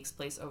because it takes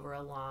place over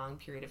a long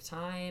period of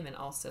time, and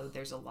also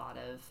there's a lot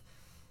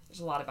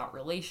about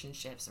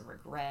relationships and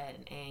regret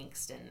and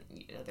angst, and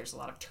there's a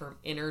lot of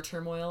inner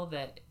turmoil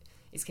that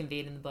is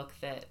conveyed in the book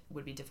that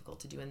would be difficult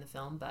to do in the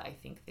film, but I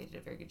think they did a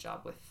very good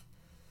job with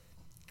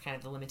kind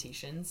of the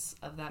limitations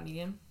of that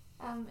medium.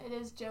 It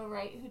is Joe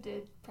Wright who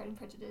did Pride and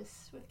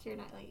Prejudice with Keira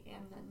Knightley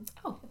and then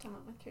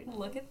Atonement with Keira Knightley.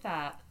 Look at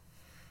that.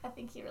 I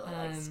think he really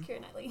likes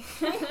Keira Knightley.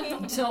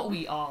 Don't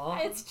we all?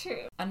 It's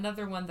true.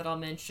 Another one that I'll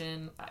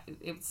mention,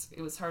 it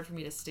was hard for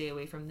me to stay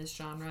away from this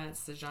genre.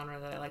 It's the genre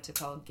that I like to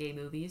call gay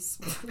movies.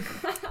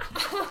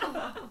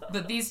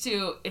 But these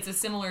two, it's a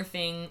similar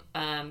thing.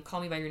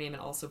 Call Me By Your Name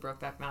and also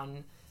Brokeback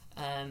Mountain.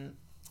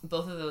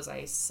 Both of those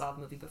I saw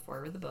the movie before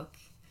I read the book.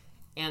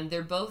 And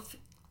they're both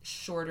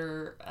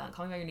shorter.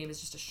 Call Me By Your Name is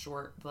just a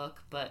short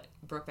book, but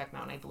Brokeback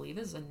Mountain, I believe,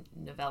 is a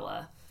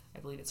novella. I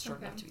believe it's short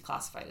enough to be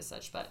classified as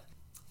such, but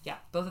yeah,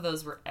 both of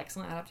those were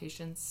excellent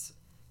adaptations,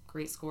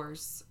 great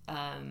scores.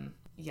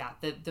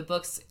 The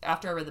books,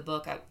 after I read the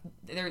book,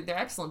 they're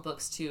excellent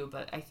books too,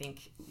 but I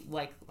think,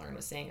 like Lauren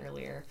was saying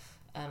earlier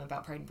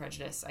about Pride and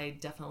Prejudice, I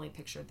definitely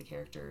pictured the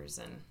characters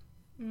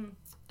and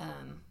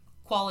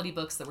quality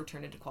books that were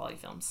turned into quality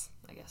films,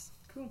 I guess.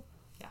 Cool.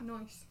 Yeah.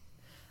 Nice.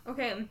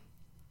 Okay,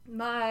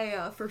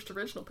 my first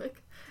original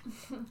pick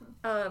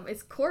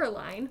is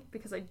Coraline,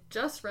 because I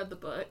just read the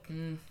book.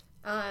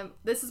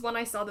 This is when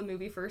I saw the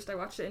movie first. I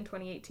watched it in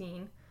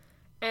 2018.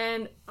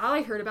 And all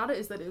I heard about it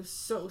is that it was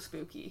so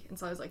spooky. And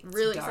so I was like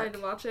really excited to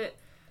watch it.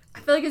 I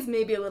feel like it's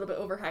maybe a little bit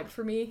overhyped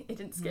for me. It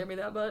didn't scare me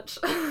that much.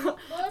 Well,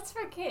 it's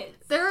for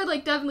kids. There are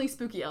like definitely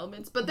spooky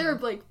elements, but there are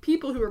like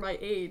people who are my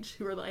age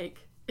who are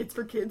like, it's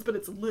for kids, but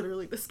it's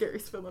literally the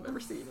scariest film I've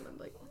ever seen. And I'm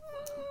like,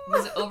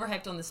 Was it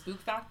overhyped on the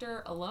spook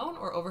factor alone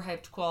or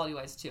overhyped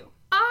quality-wise too?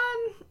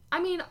 I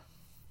mean,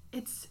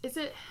 is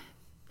it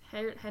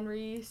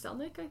Henry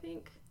Selick, I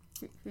think?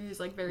 Who's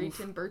like very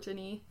Tim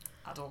Burton-y.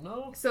 I don't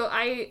know. So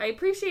I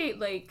appreciate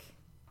like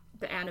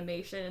the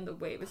animation and the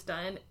way it was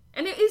done,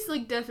 and it is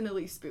like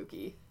definitely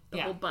spooky. The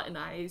whole button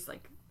eyes,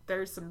 like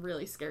there's some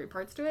really scary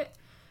parts to it.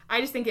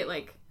 I just think it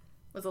like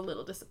was a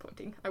little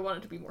disappointing. I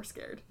wanted to be more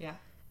scared. Yeah.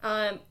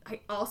 I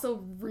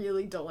also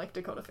really don't like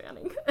Dakota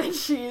Fanning, and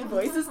she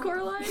voices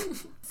Coraline.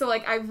 So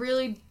like I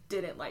really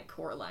didn't like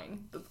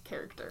Coraline, the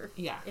character,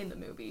 in the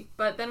movie.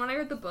 But then when I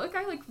read the book,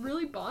 I like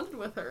really bonded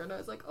with her, and I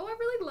was like, oh, I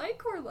really like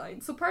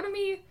Coraline. So part of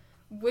me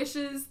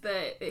wishes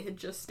that it had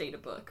just stayed a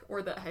book,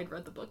 or that I had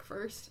read the book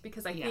first,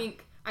 because I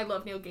think I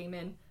love Neil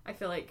Gaiman. I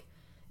feel like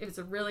it was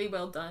a really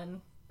well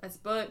done as a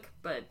book,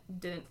 but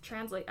didn't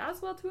translate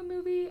as well to a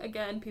movie.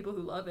 Again, people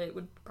who love it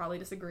would probably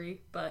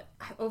disagree, but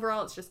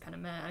overall it's just kind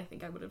of meh. I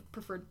think I would have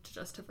preferred to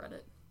just have read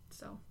it.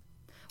 So,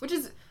 which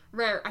is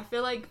rare. I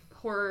feel like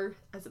horror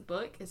as a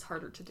book is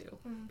harder to do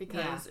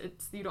because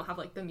you don't have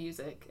like the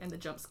music and the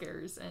jump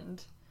scares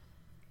and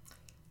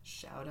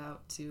shout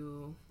out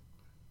to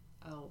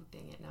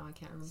dang it, now I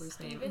can't remember his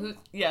name.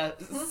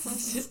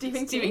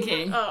 Stephen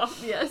King. Oh,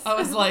 yes. I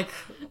was like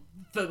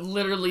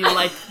literally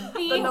like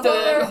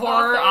the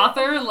horror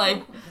author.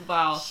 Like,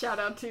 wow. Shout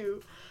out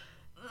to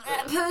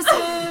that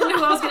person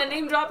who I was gonna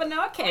name drop and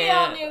now I can't. We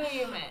all knew who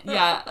you meant.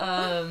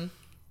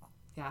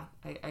 Yeah,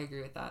 I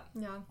agree with that.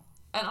 Yeah.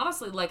 And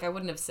honestly, like, I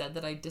wouldn't have said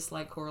that I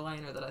dislike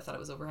Coraline or that I thought it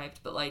was overhyped,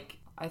 but like,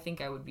 I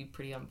think I would be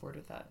pretty on board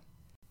with that.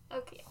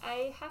 Okay,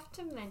 I have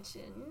to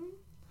mention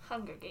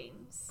Hunger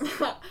Games.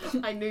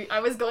 I knew I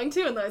was going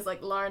to, and then I was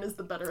like, Lauren is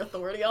the better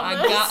authority on I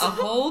this. got a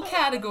whole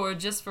category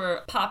just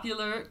for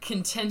popular,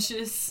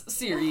 contentious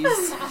series.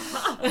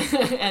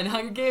 And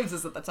Hunger Games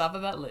is at the top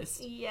of that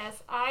list.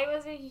 Yes, I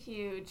was a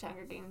huge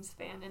Hunger Games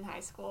fan in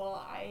high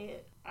school. I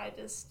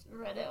just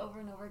read it over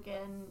and over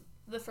again.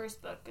 The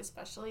first book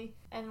especially.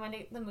 And when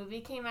the movie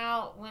came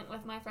out, went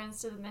with my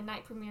friends to the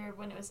midnight premiere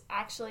when it was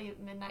actually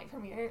midnight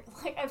premiere.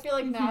 Like, I feel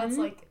like now it's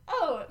like,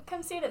 oh,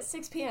 come see it at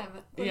 6 p.m.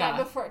 the night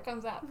before it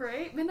comes out.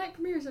 Right? Midnight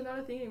premieres are not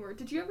a thing anymore.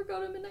 Did you ever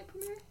go to a midnight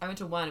premiere? I went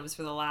to one. It was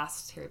for the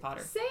last Harry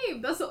Potter.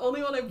 Same. That's the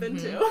only one I've been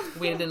to.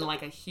 Waited in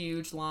like a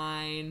huge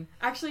line.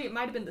 Actually, it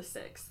might have been the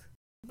 6th.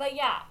 But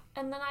yeah,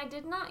 and then I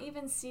did not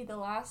even see the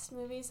last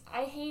movies.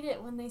 I hate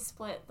it when they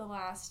split the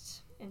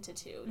last into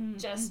two.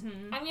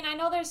 I mean, I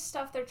know there's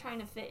stuff they're trying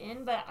to fit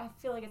in, but I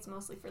feel like it's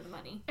mostly for the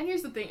money. And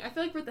here's the thing. I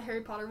feel like with the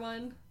Harry Potter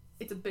one,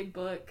 it's a big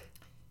book.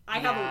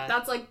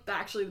 That's like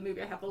actually the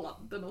movie I have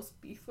the most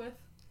beef with,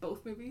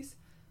 both movies.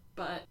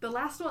 But the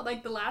last one,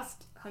 like the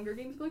last Hunger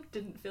Games book,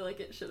 didn't feel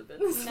like it should have been.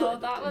 No,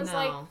 that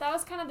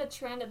was kind of the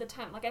trend at the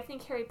time. Like, I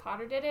think Harry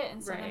Potter did it,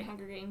 and so then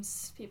Hunger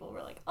Games people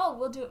were like, oh,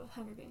 we'll do it with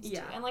Hunger Games too.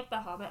 And like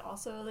The Hobbit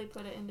also, they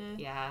put it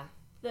into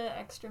the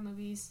extra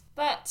movies.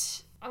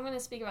 But I'm going to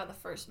speak about the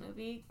first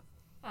movie.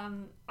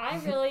 I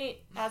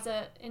really,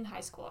 in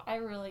high school, I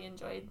really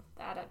enjoyed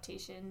the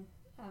adaptation.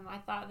 I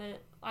thought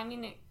that,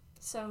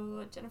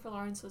 so Jennifer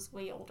Lawrence was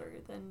way older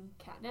than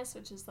Katniss,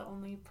 which is the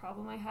only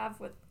problem I have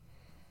with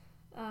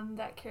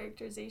that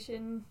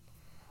characterization.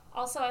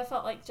 Also, I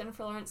felt like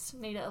Jennifer Lawrence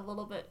made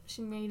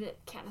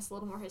Katniss a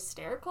little more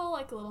hysterical,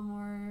 like a little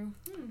more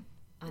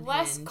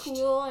less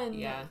cool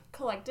and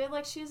collected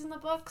like she is in the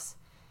books.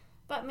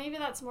 But maybe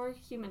that's more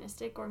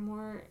humanistic or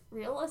more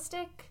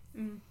realistic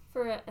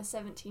for a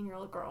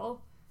 17-year-old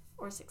girl,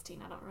 or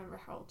 16, I don't remember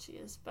how old she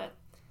is. But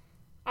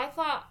I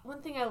thought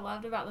one thing I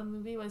loved about the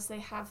movie was they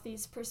have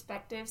these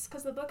perspectives,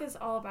 because the book is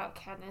all about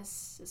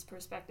Katniss's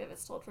perspective.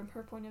 It's told from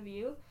her point of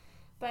view.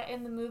 But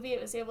in the movie,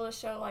 it was able to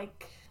show,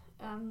 like,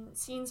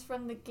 scenes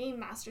from the game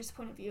master's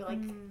point of view, like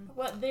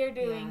what they're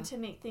doing to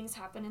make things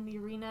happen in the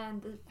arena,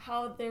 and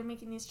how they're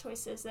making these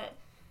choices that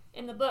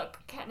in the book,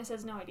 Katniss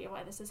has no idea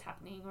why this is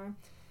happening. Or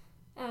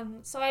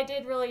so I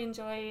did really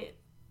enjoy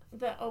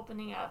the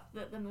opening up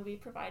that the movie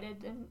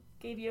provided and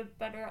gave you a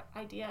better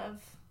idea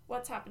of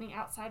what's happening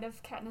outside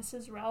of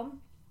Katniss's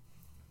realm.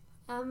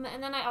 And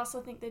then I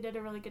also think they did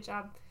a really good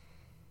job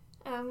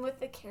with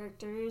the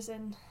characters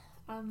and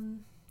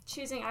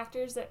choosing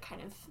actors that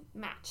kind of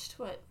matched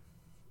what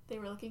they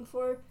were looking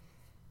for.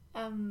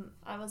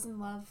 I was in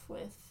love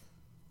with,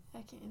 I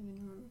can't even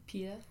remember.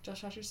 Peeta?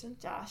 Josh Hutcherson?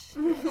 Josh.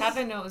 How did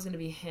I know it was going to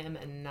be him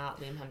and not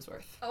Liam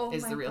Hemsworth?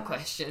 Is the real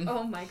question.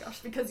 Oh my gosh,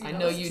 because I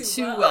know you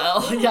too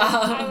well. Yeah.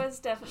 I was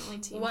definitely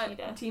Team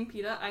Peeta. Team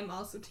Peeta? I'm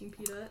also Team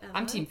Peeta.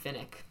 I'm Team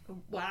Finnick.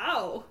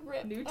 Wow.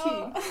 Rip. New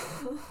team.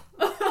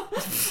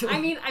 I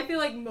mean, I feel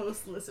like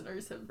most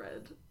listeners have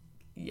read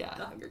The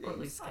Hunger Games. Or at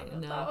least kind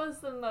of know. That was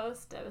the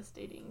most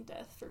devastating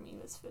death for me,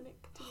 was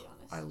Finnick, to be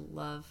honest. I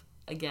love,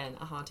 again,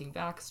 a haunting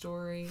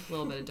backstory, a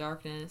little bit of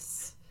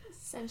darkness.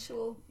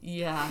 Sensual.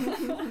 Yeah.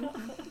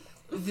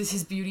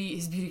 His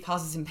beauty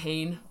causes him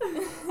pain.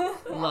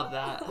 Love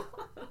that.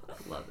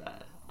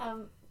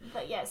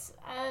 But yes,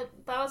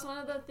 that was one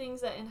of the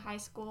things that in high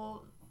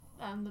school,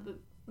 the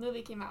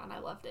movie came out and I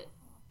loved it,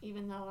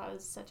 even though I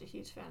was such a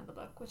huge fan of the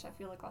book, which I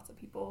feel like lots of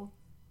people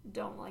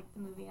don't like the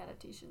movie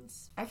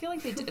adaptations. I feel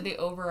like they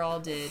overall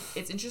did.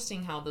 It's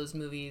interesting how those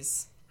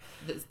movies,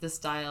 the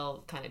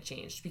style kind of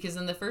changed, because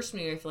in the first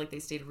movie I feel like they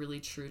stayed really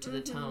true to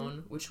the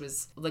tone, which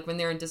was like when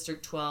they're in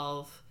District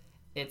 12,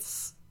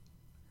 it's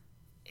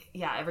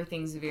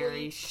everything's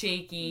very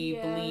shaky,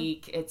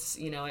 bleak. It's,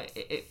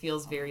 it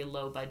feels very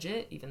low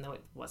budget, even though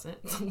it wasn't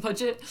low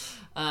budget.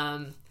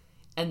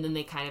 And then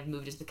they kind of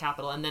moved into the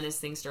capital, and then as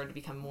things started to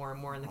become more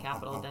and more in the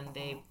capital, then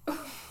they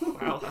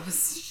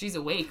she's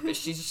awake, but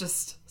she's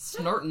just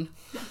snorting.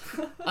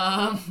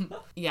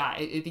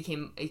 It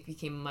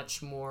became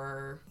much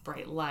more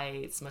bright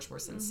lights, much more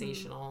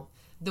sensational.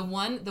 The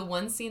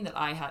one scene that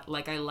I had,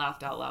 like, I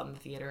laughed out loud in the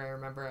theater. I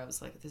remember I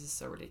was like, this is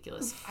so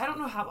ridiculous. I don't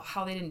know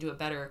how they didn't do it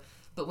better,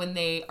 but when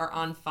they are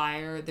on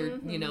fire, they're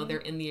they're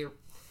in the,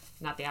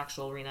 not the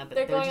actual arena, but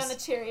they're going on the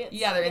chariots.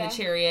 Yeah, they're in the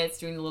chariots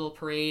doing the little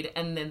parade,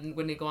 and then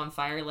when they go on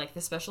fire, like,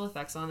 the special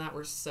effects on that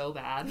were so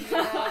bad.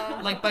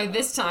 Yeah. Like, by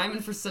this time,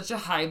 and for such a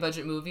high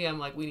budget movie, I'm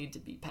like, we need to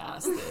be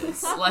past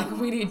this. Like,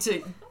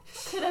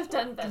 could have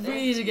done better. We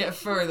need to get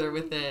further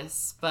with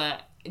this.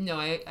 But no,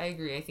 I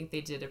agree. I think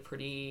they did a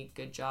pretty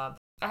good job.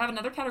 I have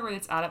another category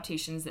that's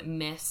adaptations that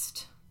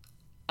missed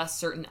a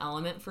certain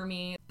element for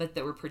me, but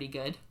that were pretty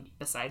good.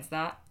 Besides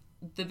that,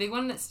 the big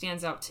one that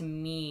stands out to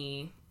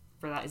me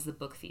for that is The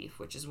Book Thief,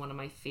 which is one of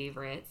my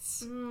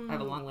favorites. I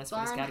have a long list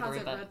for this category,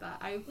 but read that.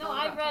 I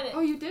read it.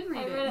 Oh, you did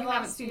read it. I read it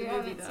last year. I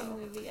haven't seen the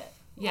movie yet.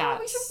 Yeah,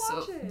 we should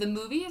watch it. The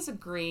movie is a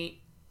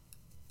great.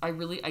 I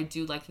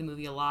do like the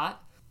movie a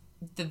lot.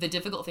 The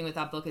difficult thing with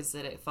that book is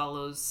that it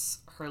follows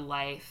her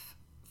life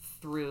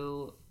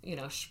through,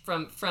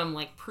 from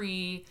like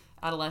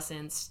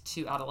adolescence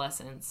to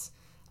adolescence.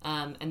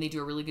 And they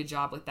do a really good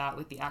job with that,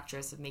 with the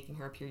actress, of making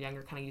her appear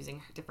younger, kind of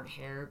using different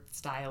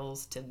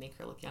hairstyles to make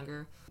her look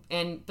younger.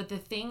 But the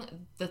thing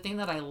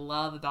that I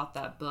love about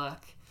that book,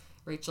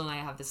 Rachel and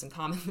I have this in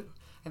common.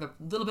 I have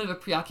a little bit of a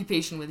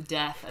preoccupation with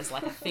death as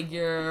like a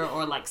figure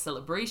or like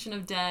celebration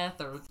of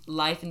death or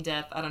life and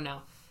death. I don't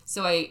know.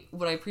 So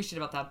what I appreciate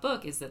about that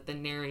book is that the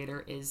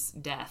narrator is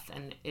death,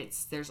 and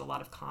there's a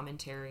lot of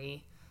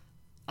commentary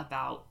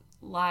about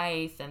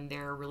life, and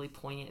there are really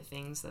poignant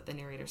things that the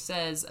narrator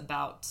says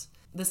about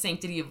the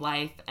sanctity of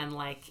life, and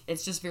like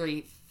it's just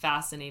very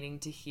fascinating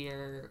to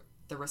hear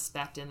the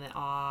respect and the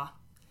awe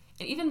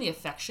and even the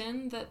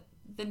affection that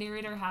the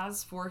narrator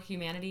has for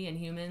humanity and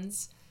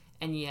humans,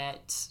 and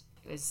yet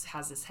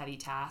has this heavy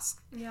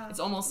task. Yeah, it's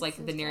almost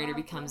like the narrator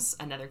becomes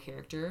another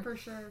character, for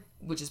sure,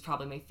 which is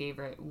probably my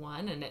favorite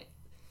one. And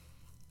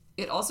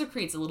it also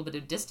creates a little bit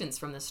of distance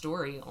from the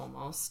story,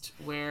 almost,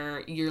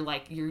 where you're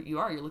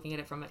looking at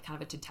it from a kind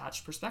of a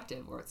detached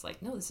perspective, where it's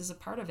like, no, this is a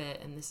part of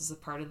it, and this is a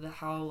part of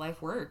how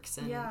life works,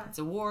 and it's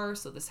a war,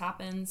 so this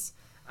happens.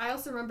 I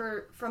also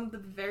remember from the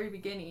very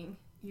beginning,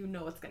 you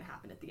know what's going to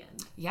happen at the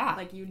end. Yeah.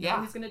 Like, you know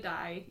who's going to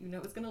die, you know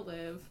who's going to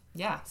live.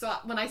 Yeah. So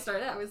when I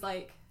started, I was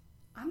like,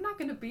 I'm not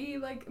going to be,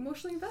 like,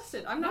 emotionally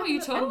invested. I'm not. No,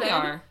 you totally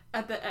are.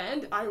 At the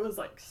end, I was,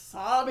 like,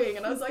 sobbing,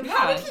 and I was like,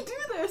 how did he do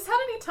this? How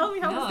did he tell me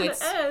how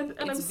it's going to end?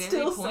 And I'm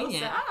still poignant. So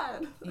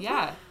sad.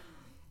 Yeah.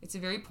 It's a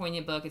very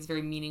poignant book. It's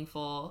very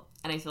meaningful.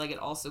 And I feel like it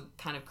also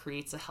kind of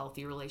creates a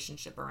healthy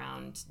relationship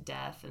around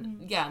death.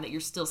 And and that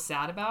you're still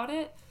sad about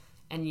it.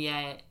 And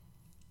yet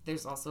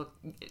there's also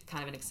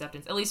kind of an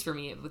acceptance. At least for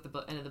me, with the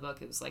end of the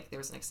book, it was like there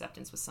was an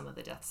acceptance with some of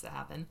the deaths that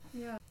happen.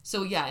 Yeah.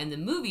 So yeah, in the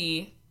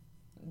movie,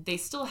 they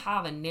still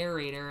have a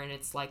narrator, and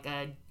it's like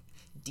a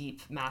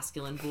deep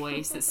masculine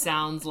voice that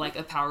sounds like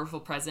a powerful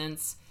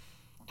presence.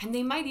 And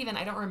they might even,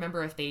 I don't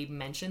remember if they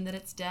mentioned that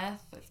it's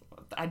death.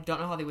 I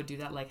don't know how they would do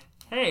that. Like,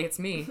 hey, it's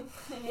me.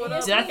 What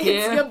up? Death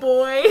here. It's your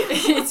boy.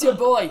 It's your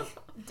boy.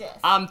 Death.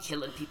 I'm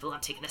killing people. I'm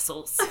taking their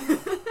souls.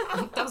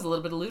 That was a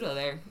little bit of Ludo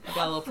there. I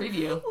got a little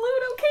preview.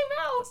 Ludo came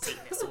out.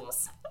 Taking their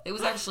souls. It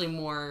was actually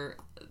more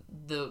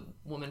the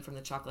woman from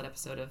the chocolate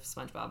episode of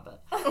SpongeBob,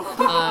 but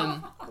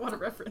What a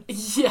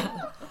reference.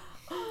 yeah.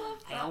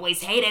 I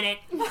always hated it.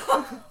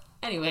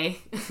 Anyway,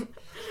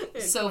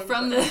 so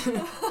from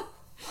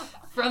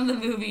the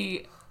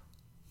movie,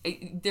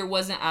 there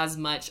wasn't as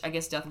much, I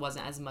guess death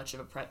wasn't as much of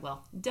a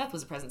death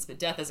was a presence, but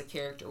death as a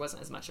character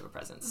wasn't as much of a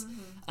presence.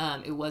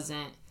 It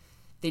wasn't,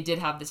 they did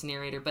have this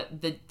narrator,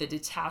 but the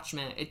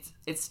detachment,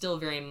 it's still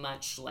very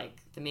much like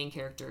the main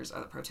characters are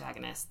the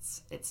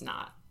protagonists. It's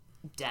not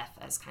death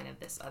as kind of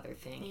this other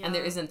thing. Yeah. And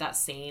there isn't that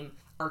same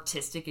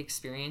artistic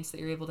experience that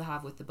you're able to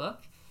have with the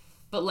book.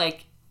 But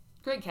like,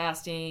 great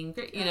casting,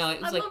 great, you know, it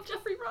was I love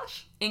Jeffrey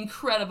Rush.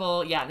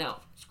 Incredible. Yeah, no,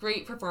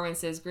 great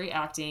performances, great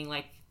acting,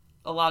 like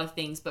a lot of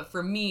things. But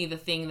for me, the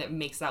thing that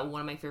makes that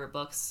one of my favorite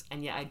books,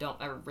 and yet I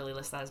don't ever really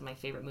list that as my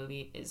favorite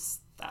movie, is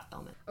that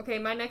element. Okay,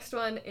 my next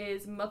one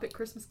is Muppet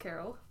Christmas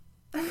Carol.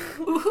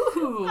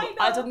 Ooh,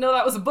 I didn't know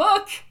that was a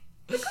book.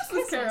 The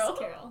Christmas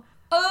Carol.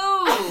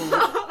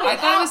 Oh, I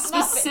thought it was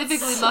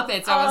specifically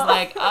Muppets. I was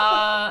like,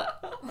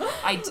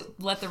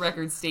 let the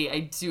record state, I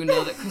do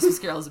know that Christmas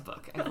Carol is a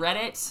book. I read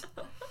it.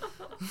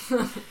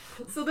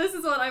 So this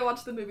is when I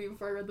watched the movie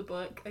before I read the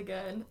book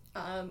again.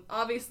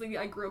 Obviously,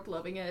 I grew up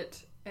loving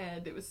it,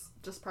 and it was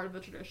just part of the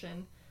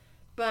tradition.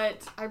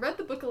 But I read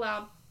the book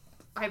aloud.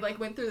 I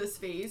went through this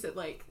phase at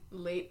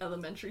late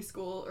elementary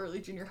school, early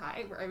junior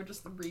high, where I would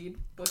just read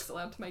books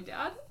aloud to my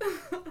dad.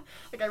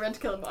 I read To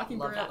Kill a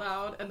Mockingbird out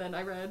loud, and then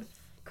I read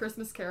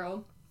Christmas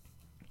Carol,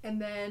 and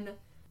then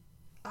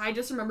I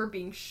just remember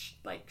being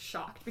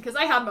shocked because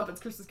I had Muppets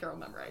Christmas Carol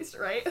memorized,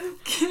 right?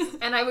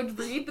 And I would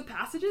read the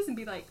passages and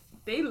be like,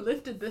 they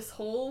lifted this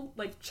whole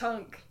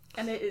chunk,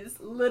 and it is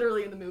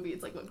literally in the movie.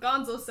 It's like what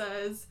Gonzo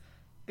says.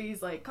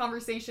 These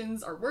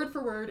conversations are word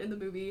for word in the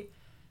movie.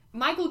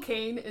 Michael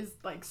Caine is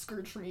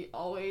Scrooge for me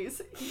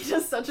always. He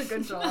does such a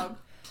good job.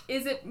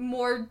 Is it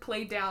more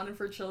played down and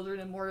for children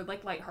and more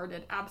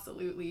lighthearted?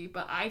 Absolutely.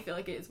 But I feel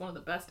like it is one of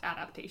the best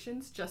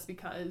adaptations just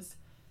because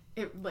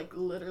it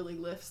literally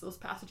lifts those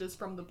passages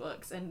from the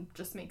books and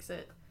just makes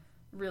it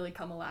really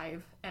come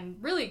alive and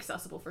really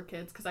accessible for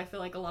kids, because I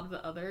feel like a lot of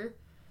the other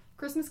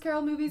Christmas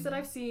Carol movies that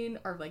I've seen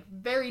are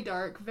very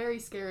dark, very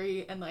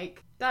scary, and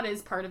that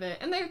is part of it.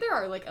 And there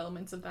are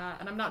elements of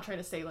that, and I'm not trying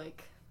to say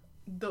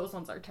those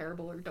ones are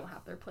terrible or don't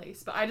have their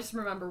place, but I just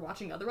remember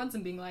watching other ones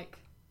and being like,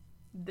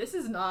 this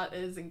is not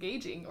as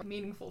engaging or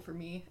meaningful for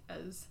me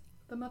as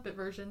the Muppet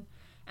version.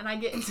 And I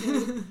get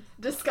into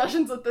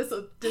discussions with this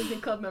with Disney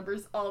Club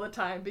members all the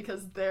time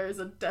because there's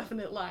a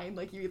definite line,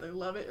 you either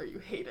love it or you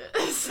hate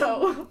it.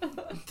 So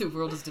the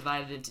world is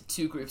divided into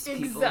two groups of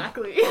people.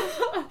 Exactly.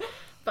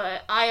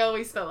 But I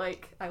always felt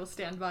like I will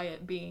stand by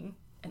it being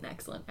an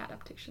excellent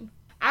adaptation.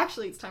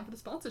 Actually, it's time for the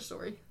sponsor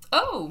story.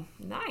 Oh,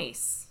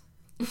 nice.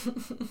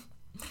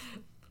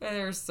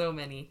 There are so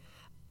many.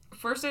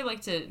 First, I'd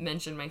like to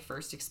mention my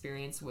first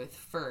experience with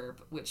Ferb,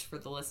 which for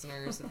the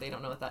listeners, if they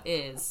don't know what that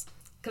is,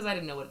 because I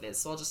didn't know what it is,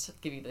 so I'll just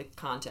give you the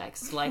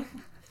context. Like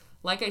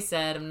I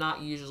said, I'm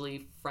not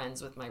usually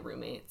friends with my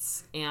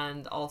roommates,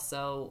 and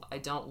also I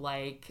don't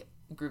like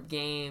group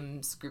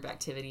games, group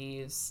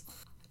activities.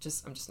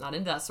 I'm just not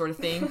into that sort of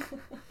thing.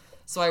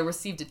 So I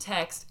received a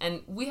text,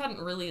 and we hadn't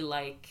really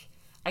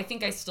I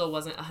think I still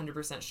wasn't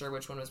 100% sure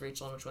which one was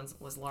Rachel and which one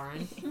was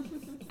Lauren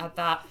at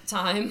that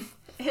time.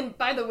 And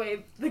by the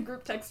way, the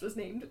group text was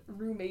named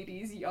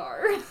Roommaties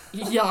Yar.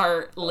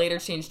 Yar later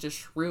changed to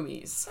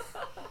Shroomies.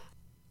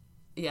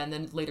 Yeah, and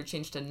then later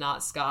changed to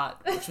Not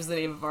Scott, which was the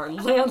name of our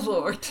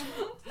landlord.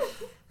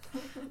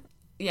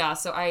 Yeah,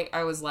 so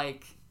I was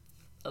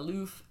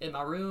aloof in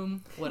my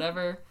room,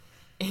 whatever,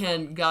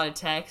 and got a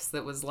text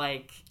that was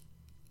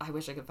I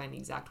wish I could find the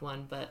exact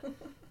one, but it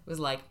was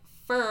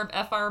FERB,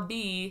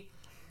 FRB,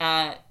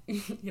 at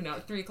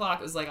 3 o'clock.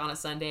 It was on a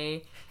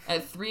Sunday.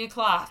 At 3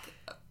 o'clock,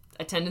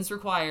 attendance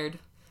required.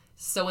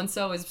 So and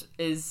so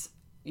is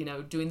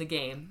doing the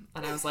game.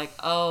 And I was like,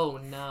 oh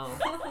no.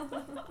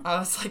 I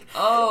was like,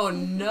 oh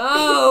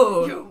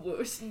no. Your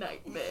worst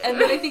nightmare.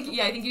 And then I think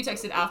you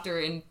texted after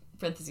in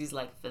parentheses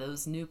for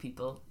those new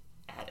people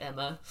at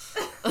Emma.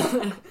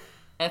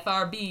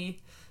 FRB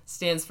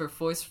stands for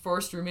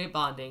forced roommate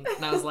bonding.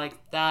 And I was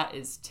like, that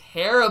is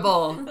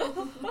terrible.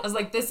 I was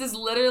like, this is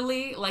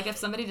literally if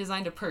somebody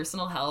designed a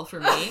personal hell for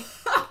me,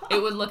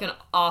 it would look an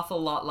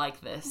awful lot like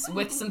this,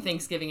 with some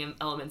Thanksgiving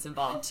elements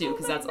involved too,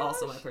 because that's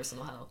also my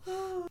personal hell.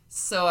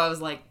 So I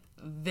was like,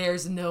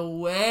 there's no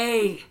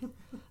way.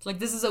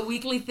 This is a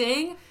weekly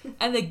thing?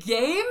 And the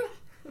game?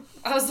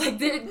 I was like,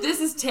 this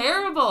is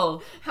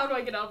terrible. How do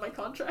I get out of my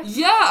contract?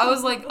 Yeah, I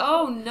was like,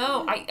 oh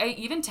no. I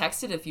even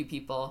texted a few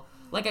people.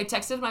 I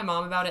texted my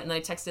mom about it, and then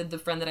I texted the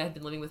friend that I had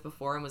been living with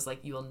before and was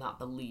like, you will not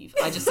believe.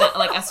 I just sent a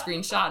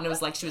screenshot, and it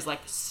was she was like,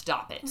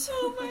 stop it.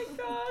 Oh my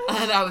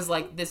gosh. And I was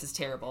like, this is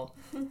terrible.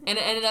 And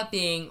it ended up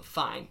being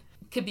fine.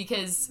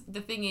 Because the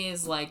thing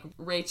is,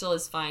 Rachel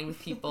is fine with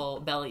people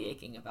belly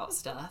aching about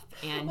stuff.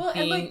 And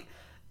being...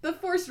 the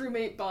forced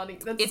roommate bonding.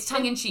 It's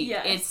tongue-in-cheek.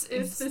 Yes,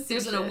 it's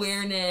there's an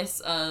awareness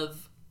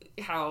of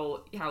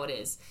how it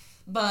is.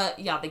 But,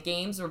 yeah, the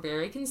games were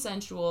very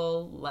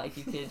consensual.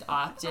 You could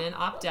opt in,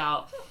 opt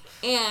out.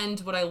 And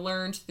what I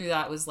learned through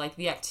that was,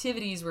 the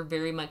activities were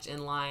very much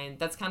in line.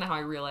 That's kind of how I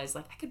realized,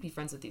 I could be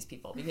friends with these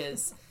people.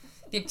 Because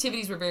the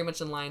activities were very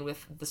much in line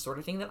with the sort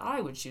of thing that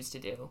I would choose to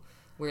do.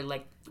 We're,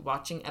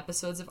 watching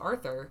episodes of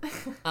Arthur.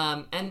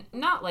 And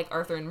not,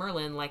 Arthur and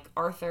Merlin,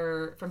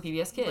 Arthur from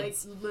PBS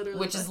Kids.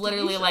 Which is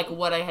literally,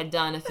 what I had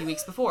done a few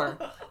weeks before.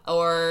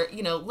 Or,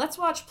 let's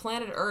watch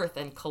Planet Earth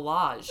and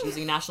Collage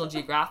using National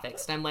Geographic.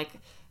 And I'm like...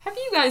 have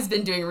you guys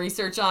been doing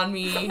research on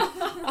me?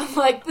 I'm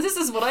like, this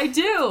is what I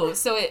do.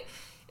 So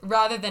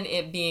rather than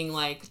it being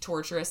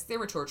torturous, there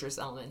were torturous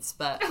elements,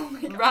 but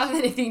rather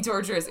than it being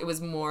torturous, it was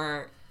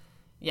more,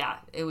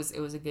 it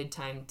was a good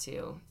time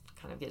to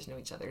kind of get to know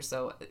each other.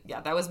 So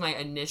that was my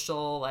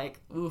initial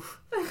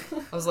oof.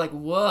 I was like,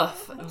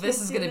 woof,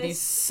 this is going to be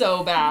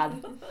so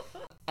bad.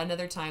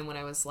 Another time when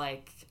I was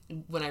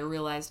when I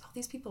realized,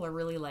 these people are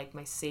really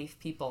my safe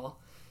people,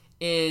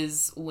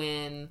 is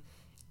when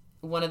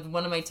one of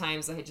my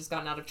times I had just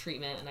gotten out of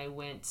treatment, and I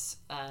went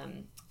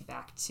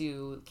back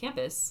to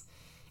campus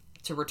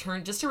to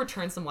return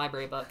some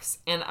library books.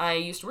 And I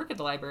used to work at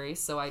the library,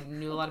 so I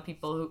knew a lot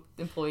of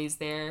employees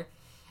there.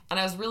 And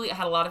I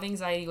had a lot of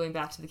anxiety going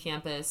back to the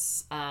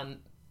campus,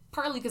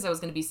 partly because I was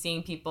going to be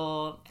seeing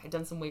people. I had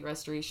done some weight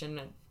restoration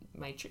at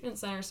my treatment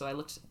center, so I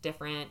looked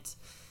different,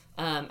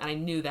 and I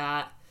knew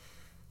that.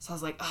 So I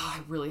was like, I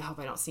really hope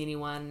I don't see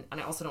anyone.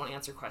 And I also don't want to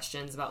answer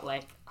questions about,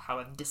 how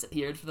I've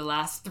disappeared for the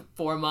last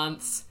 4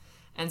 months.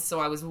 And so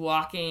I was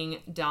walking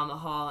down the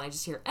hall, and I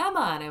just hear,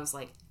 Emma! And I was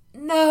like,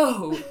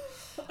 no!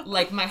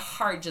 My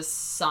heart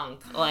just sunk.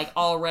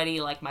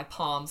 Already, my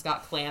palms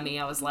got clammy.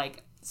 I was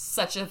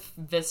such a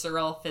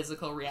visceral,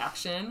 physical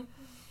reaction.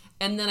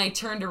 And then I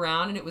turned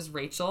around, and it was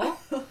Rachel.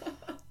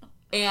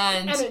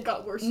 And it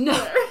got worse from no,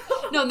 there.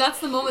 No, that's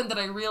the moment that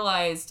I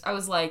realized, I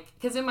was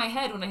because in my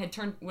head,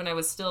 when I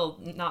was still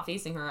not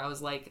facing her, I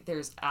was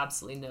there's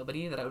absolutely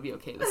nobody that I would be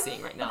okay with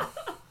seeing right now.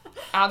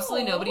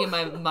 Absolutely nobody in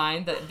my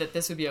mind that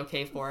this would be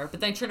okay for.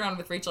 But then I turned around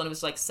with Rachel, and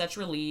it was such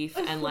relief,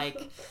 and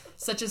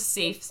such a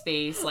safe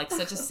space,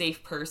 such a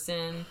safe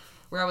person,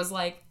 where I was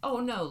oh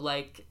no,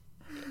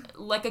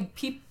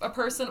 a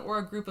person or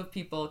a group of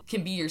people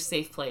can be your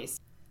safe place.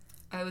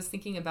 I was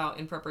thinking about,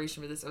 in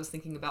preparation for this,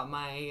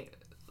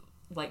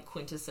 my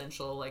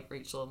quintessential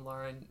Rachel and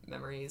Lauren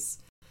memories.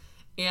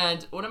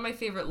 And one of my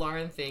favorite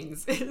Lauren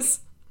things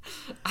is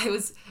I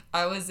was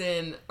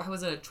in a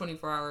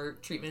 24-hour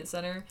treatment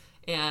center,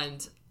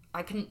 and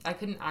I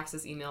couldn't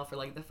access email for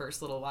the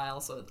first little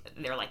while, so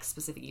there were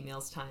specific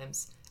emails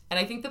times. And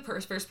I think the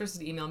first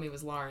person to email me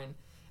was Lauren.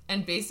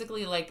 And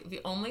basically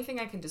the only thing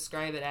I can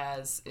describe it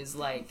as is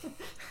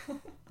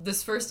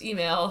this first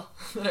email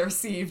that I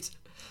received,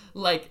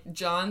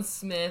 John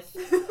Smith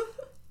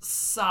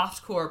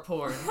softcore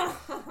porn.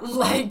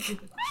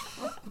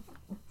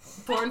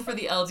 porn for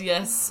the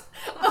LDS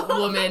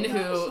woman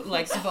who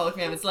likes to follow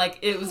commandments. Like,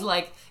 it was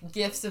like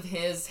gifs of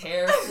his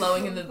hair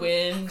flowing in the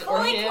wind, or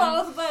fully him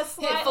clothed, but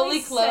slightly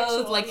fully clothed,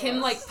 sexual, like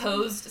him like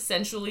posed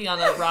sensually on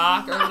a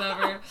rock or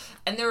whatever.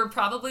 And there were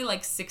probably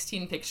like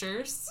 16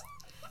 pictures.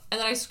 And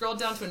then I scrolled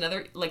down to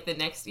another, like the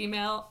next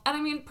email, and I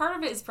mean, part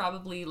of it is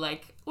probably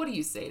like, what do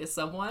you say to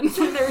someone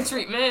for their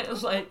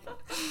treatment? Like,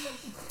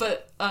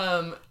 but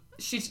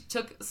she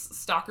took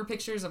stalker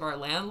pictures of our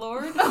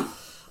landlord.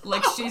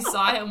 Like, she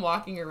saw him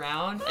walking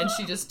around, and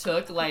she just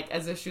took, like,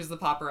 as if she was the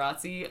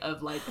paparazzi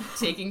of, like,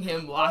 taking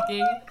him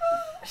walking. Oh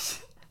my gosh.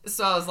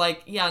 So I was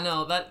like, yeah,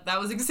 no, that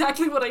was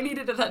exactly what I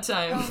needed at that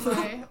time. Oh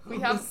my. We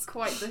have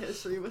quite the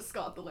history with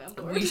Scott the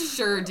landlord. We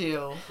sure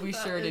do. We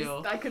sure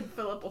do. That could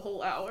fill up a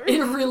whole hour. It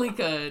really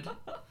could.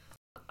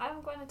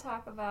 I'm going to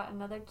talk about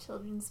another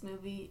children's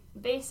movie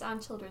based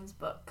on children's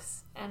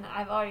books. And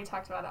I've already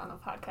talked about it on the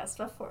podcast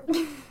before.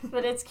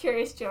 But it's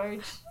Curious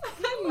George.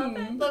 I love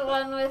it. The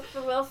one with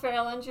Will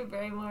Ferrell and Drew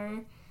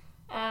Barrymore.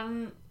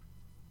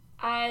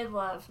 I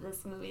love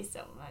this movie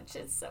so much.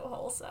 It's so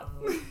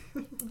wholesome.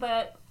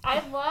 But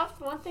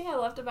one thing I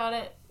loved about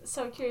it,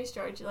 so Curious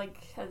George,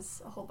 like,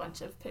 has a whole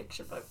bunch of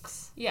picture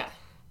books. Yeah.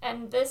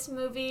 And this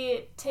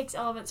movie takes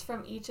elements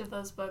from each of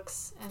those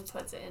books and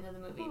puts it into the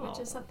movie, which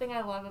is something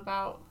I love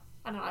about,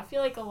 I don't know, I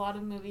feel like a lot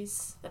of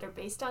movies that are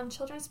based on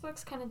children's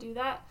books kind of do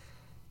that.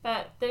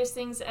 But there's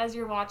things, as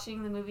you're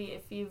watching the movie,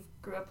 if you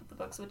grew up with the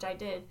books, which I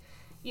did,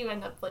 you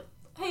end up like,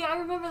 hey, I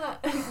remember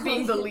that.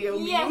 Being the Leo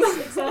meme.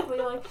 Yes, exactly.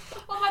 Like,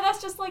 oh my,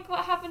 that's just like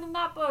what happened in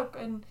that book.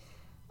 And,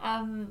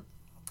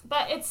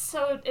 but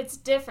it's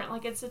different.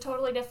 Like, it's a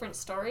totally different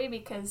story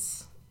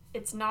because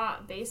it's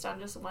not based on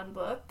just one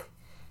book.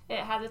 It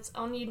has its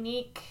own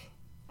unique,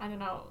 I don't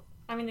know,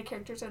 I mean, the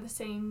characters are the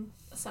same.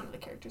 Some of the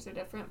characters are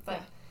different,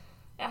 but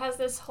it has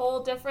this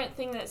whole different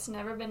thing that's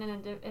never been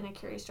in a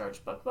Curious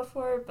George book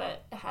before,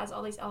 but it has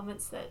all these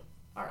elements that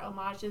are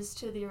homages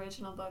to the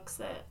original books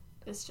that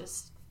is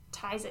just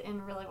ties it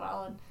in really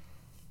well, and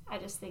I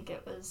just think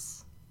it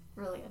was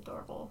really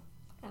adorable,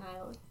 and I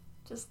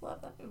just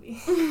love that movie.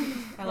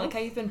 I like how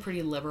you've been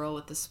pretty liberal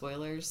with the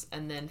spoilers,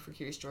 and then for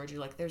Curious George, you're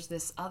like, there's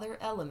this other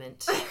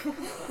element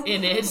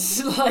in it,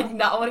 like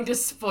not wanting to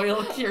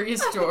spoil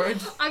Curious George.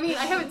 I mean,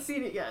 I haven't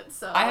seen it yet,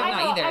 so I have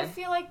not either. I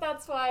feel like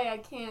that's why I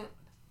can't.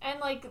 And,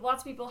 like,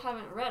 lots of people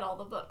haven't read all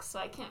the books, so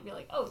I can't be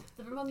like, oh,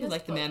 from this You're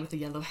like book. the man with the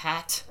yellow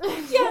hat.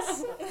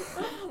 Yes!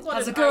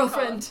 Has a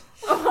girlfriend.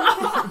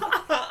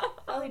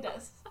 Well, he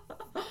does.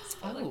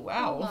 Oh,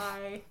 wow. Oh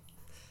my.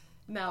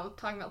 Now,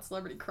 talking about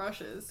celebrity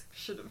crushes,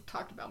 should have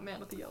talked about Man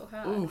with the Yellow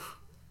Hat. Oof.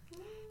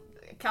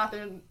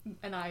 Catherine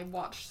and I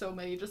watched so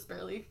many just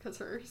barely because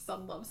her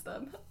son loves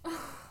them.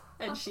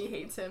 And she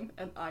hates him,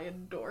 and I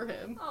adore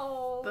him.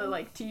 Oh. The,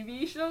 like,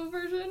 TV show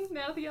version,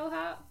 Man with the Yellow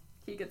Hat,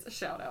 he gets a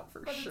shout out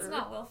for but sure. But it's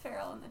not Will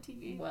Ferrell in the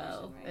TV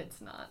version, right?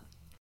 It's not.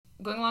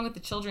 Going along with the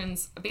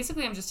children's,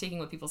 basically I'm just taking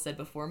what people said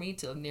before me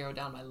to narrow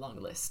down my long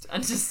list.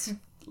 I'm just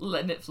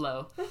letting it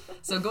flow.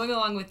 So going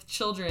along with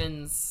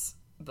children's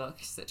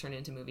books that turn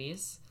into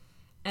movies,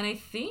 and I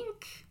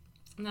think,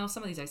 no,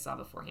 some of these I saw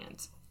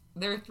beforehand.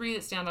 There are 3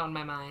 that stand out in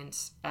my mind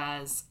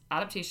as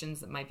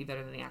adaptations that might be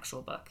better than the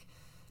actual book.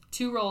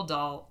 2 Roald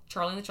Dahl,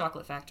 Charlie and the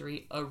Chocolate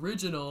Factory,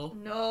 original.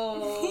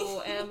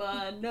 No,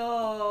 Emma,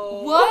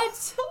 no.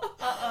 What?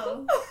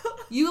 Uh-oh.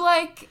 You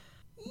like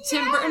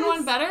Tim Burton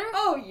one better?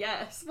 Oh,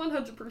 yes,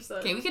 100%.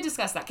 Okay, we could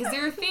discuss that, because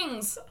there are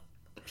things,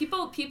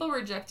 people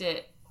reject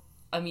it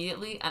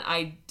immediately, and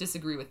I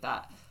disagree with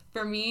that.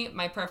 For me,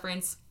 my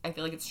preference, I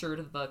feel like it's truer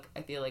to the book.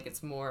 I feel like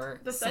it's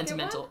more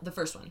sentimental. The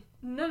first one.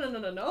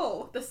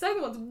 No. The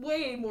second one's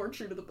way more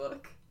true to the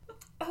book.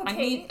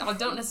 Okay. I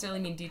don't necessarily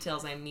mean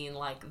details. I mean,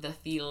 like, the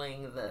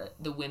feeling,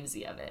 the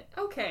whimsy of it.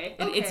 Okay.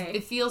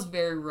 It feels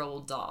very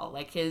Roald Dahl.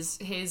 Like, his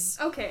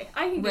okay,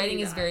 I can writing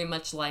do is that. very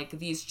much like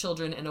these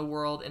children in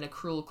a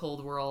cruel,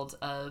 cold world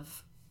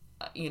of,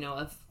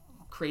 of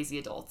crazy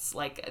adults.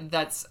 Like,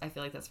 I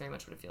feel like that's very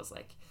much what it feels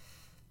like.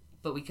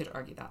 But we could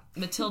argue that.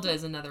 Matilda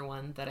is another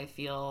one that I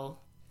feel,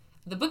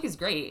 the book is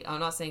great. I'm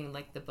not saying,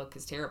 like, the book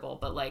is terrible,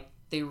 but, like,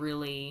 they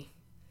really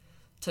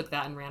took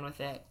that and ran with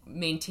it,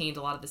 maintained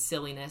a lot of the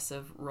silliness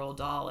of Roald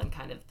Dahl and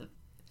kind of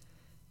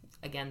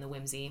the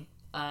whimsy,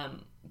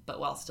 but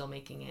while still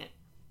making it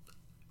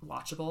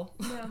watchable.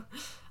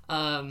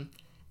 Yeah.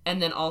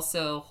 And then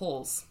also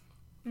Holes,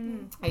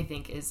 I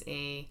think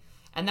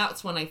and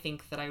that's one I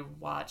think that I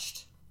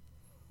watched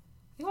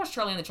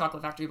Charlie and the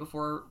Chocolate Factory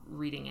before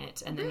reading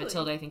it, and then Really?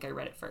 Matilda, I think I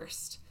read it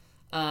first.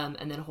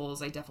 And then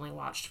Holes I definitely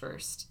watched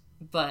first.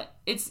 But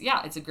it's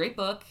a great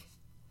book.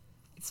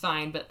 It's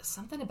fine, but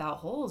something about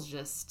Holes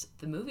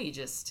the movie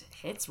just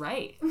hits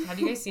right.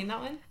 Have you guys seen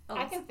that one?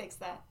 I can fix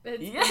that.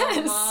 It's been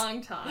Yes. a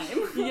long time.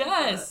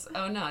 Yes.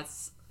 Oh no,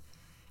 it's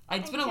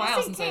been a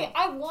while since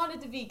I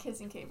wanted to be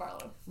Kissing Kate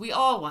Barlow. we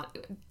all want.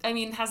 I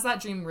mean, has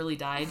that dream really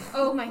died?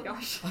 Oh my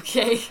gosh.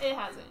 Okay. It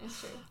hasn't, it's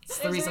true. It's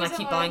the reason I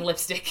keep buying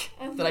lipstick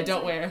that I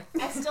don't wear.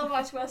 I still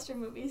watch Western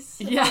movies.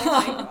 Yeah.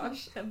 Oh my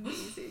gosh.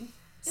 Amazing.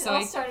 It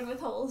all started with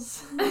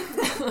Holes.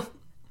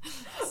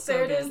 So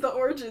there it good. is, the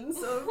origins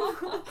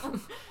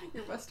of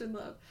your Western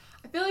love.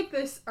 I feel like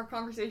our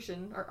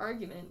conversation, our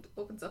argument,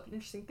 opens up an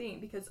interesting thing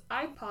because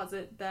I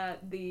posit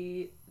that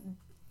the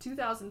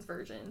 2000s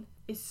version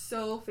is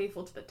so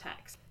faithful to the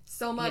text.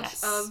 So much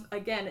Yes. of,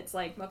 again, it's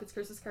like Muppets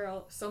Christmas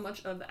Carol, so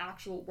much of the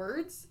actual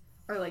words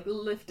are like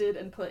lifted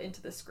and put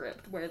into the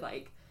script, where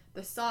like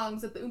the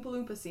songs that the Oompa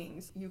Loompa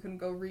sings, you can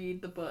go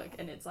read the book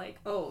and it's like,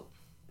 oh,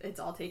 it's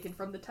all taken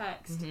from the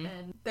text. Mhm.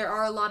 And there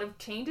are a lot of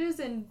changes,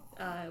 and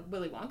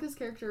Willy Wonka's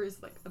character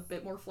is like a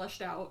bit more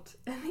fleshed out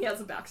and he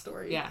has a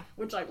backstory, Yeah.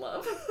 which I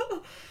love.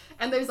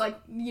 And there's like,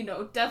 you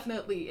know,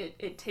 definitely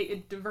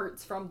it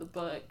diverts from the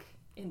book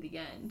in the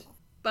end.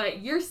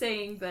 But you're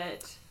saying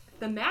that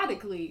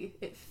thematically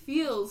it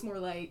feels more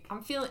like,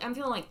 I'm feeling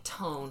like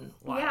tone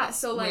wise. Yeah,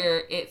 so, like-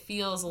 where it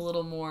feels a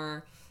little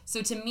more.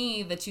 So to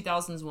me, the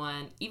 2000s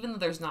one, even though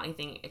there's not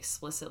anything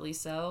explicitly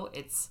so,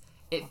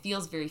 it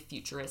feels very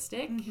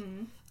futuristic.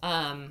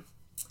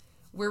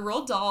 Where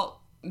Roald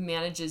Dahl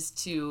manages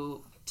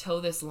to toe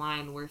this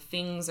line where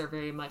things are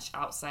very much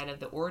outside of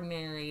the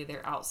ordinary,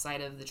 they're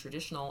outside of the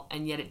traditional,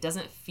 and yet it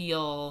doesn't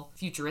feel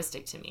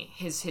futuristic to me,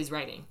 his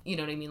writing. You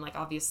know what I mean? Like,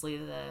 obviously,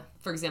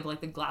 for example,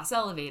 like the glass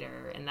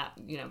elevator and that,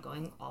 you know,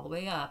 going all the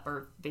way up,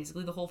 or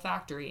basically the whole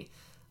factory.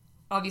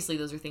 Obviously,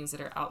 those are things that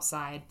are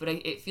outside, but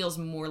it feels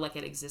more like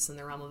it exists in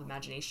the realm of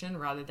imagination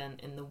rather than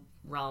in the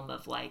realm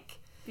of, like,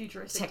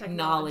 futuristic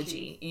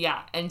technology.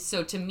 Yeah. And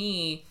so to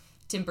me,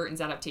 Tim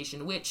Burton's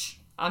adaptation, which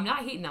I'm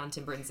not hating on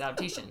Tim Burton's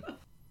adaptation,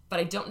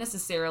 but I don't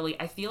necessarily,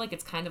 I feel like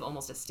it's kind of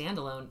almost a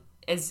standalone.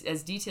 As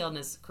detailed and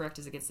as correct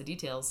as it gets the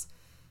details,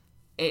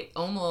 it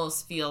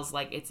almost feels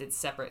like it's its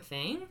separate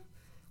thing,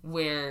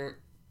 where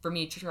for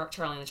me,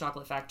 Charlie and the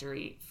Chocolate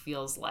Factory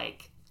feels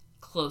like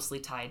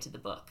closely tied to the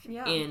book.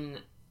 Yeah.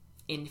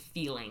 In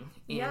feeling,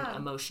 in Yeah.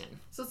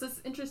 emotion. So it's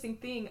this interesting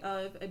thing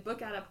of a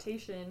book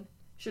adaptation.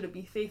 Should it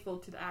be faithful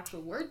to the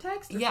actual word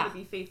text, or Yeah. should it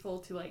be faithful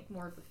to like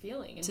more of the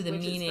feeling and To the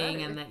which is meaning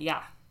better? and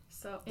the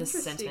So the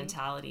interesting.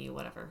 sentimentality,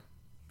 whatever.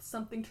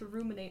 Something to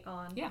ruminate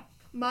on. Yeah.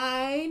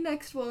 My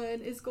next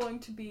one is going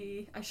to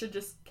be, I should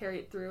just carry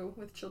it through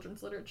with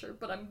children's literature,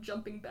 but I'm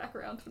jumping back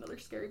around to another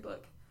scary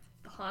book,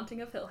 The Haunting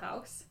of Hill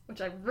House,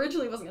 which I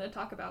originally wasn't going to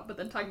talk about, but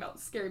then talking about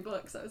scary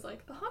books, I was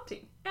like, The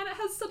Haunting. And it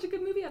has such a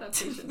good movie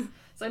adaptation.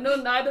 So I know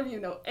neither of you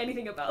know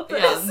anything about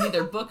this. Yeah,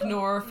 neither book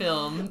nor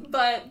film.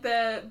 But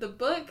the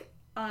book,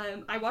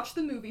 I watched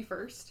the movie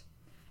first,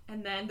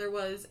 and then there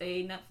was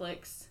a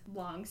Netflix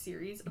long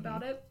series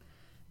about it,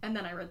 and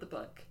then I read the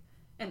book.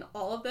 And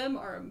all of them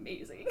are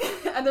amazing.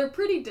 And they're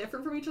pretty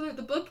different from each other.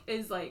 The book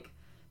is, like,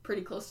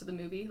 pretty close to the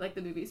movie. Like,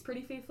 the movie's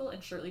pretty faithful,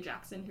 and Shirley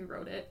Jackson, who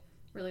wrote it,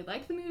 really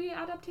liked the movie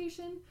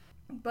adaptation.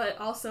 But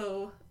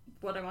also,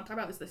 what I want to talk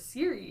about is the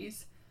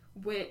series,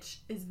 which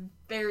is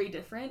very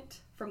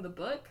different from the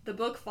book. The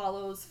book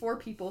follows 4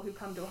 people who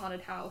come to a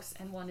haunted house,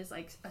 and one is,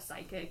 like, a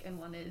psychic, and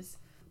one is,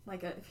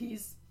 like,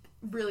 he's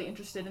really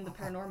interested in the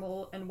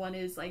paranormal, and one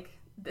is, like,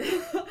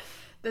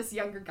 this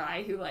younger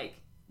guy who, like,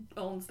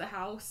 owns the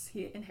house.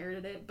 He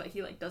inherited it, but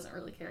he like doesn't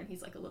really care, and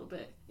he's like a little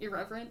bit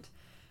irreverent.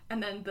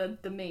 And then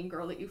the main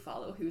girl that you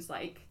follow, who's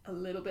like a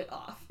little bit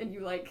off, and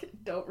you like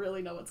don't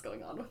really know what's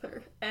going on with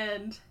her.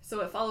 And so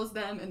it follows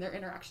them and their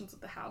interactions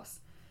with the house,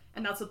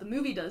 and that's what the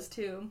movie does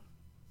too.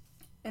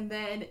 And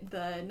then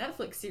the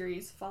Netflix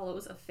series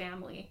follows a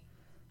family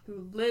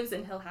who lives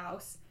in Hill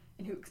House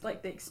and who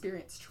like they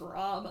experience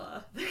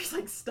trauma. There's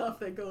like stuff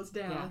that goes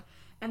down. Yeah.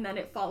 And then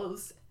it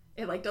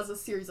like does a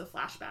series of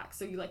flashbacks,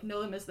 so you like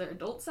know them as their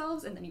adult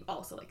selves, and then you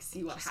also like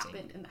see what Interesting.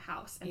 happened in the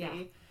house. And Yeah.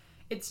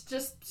 it's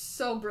just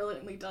so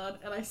brilliantly done,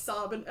 and I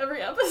sob in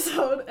every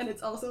episode, and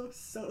it's also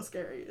so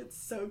scary. It's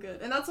so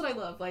good, and that's what I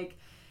love. Like,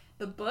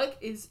 the book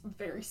is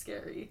very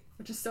scary,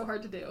 which is so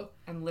hard to do.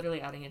 I'm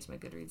literally adding it to my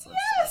Goodreads list.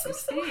 Yes, as I'm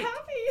we so speak.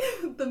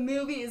 happy. The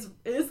movie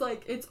is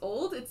like, it's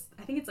old.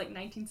 I think it's like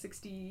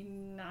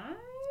 1969.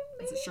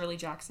 Is it Shirley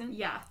Jackson?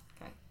 Yeah.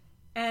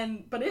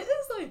 Okay. But it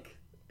is like,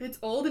 it's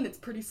old and it's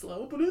pretty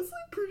slow, but it's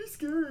like pretty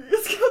scary.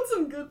 It's got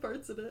some good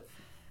parts in it.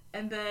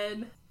 And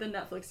then the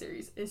Netflix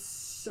series is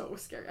so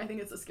scary. I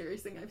think it's the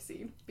scariest thing I've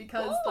seen,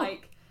 because Oh.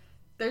 like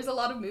there's a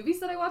lot of movies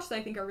that I watch that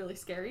I think are really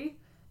scary,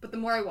 but the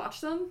more I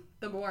watch them,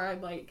 the more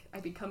I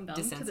become numb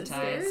to the Desensitized,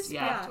 scares.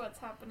 yeah. What's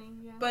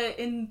happening? Yeah. But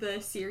in the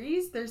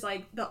series, there's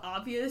like the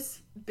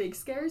obvious big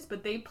scares,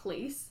 but they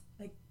place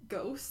like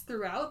ghosts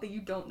throughout that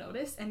you don't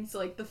notice. And so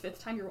like the 5th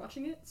time you're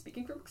watching it,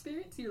 speaking from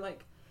experience, you're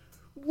like,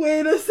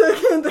 wait a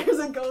second, there's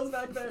a ghost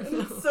back there, and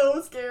it's so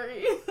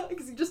scary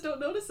because you just don't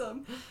notice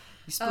them.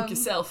 You spook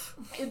yourself.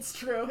 It's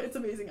true. It's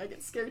amazing. I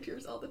get scared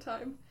tears all the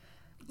time.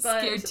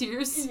 But- Scared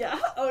tears. Yeah.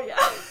 Oh yeah.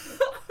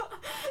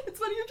 It's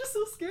funny. You're just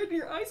so scared and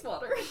your eyes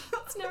water.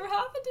 It's never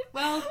happened.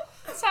 Well,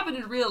 it's happened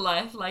in real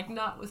life, like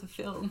not with a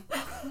film.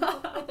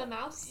 With the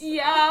mouse.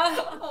 Yeah.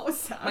 Oh,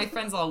 sad. My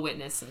friends all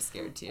witnessed some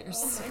scared tears.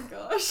 Oh my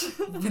gosh.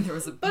 When there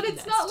was a But bee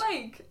it's nest.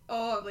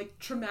 not like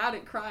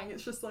traumatic crying.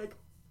 It's just like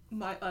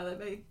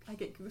I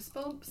get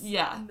goosebumps.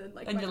 Yeah. And then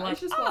like And my you're eyes like,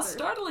 just "Ah, water.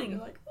 startling." And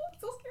you're like, oh,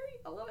 it's so scary.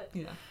 I love it.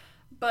 Yeah.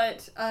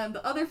 But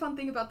the other fun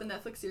thing about the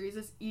Netflix series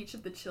is each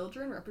of the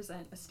children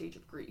represent a stage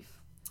of grief.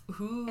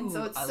 Ooh, And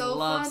so it's I so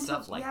love fun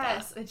stuff to, like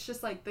yes, that. it's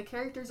just like the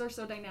characters are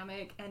so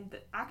dynamic and the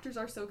actors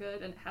are so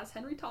good, and it has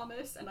Henry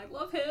Thomas, and I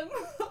love him.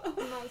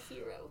 My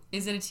hero.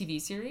 Is it a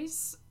TV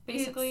series,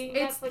 basically?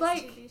 It's Netflix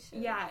like, TV show.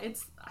 yeah,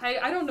 it's,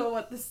 I don't know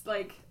what this,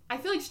 like, I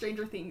feel like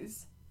Stranger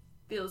Things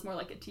feels more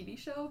like a TV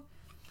show.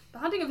 The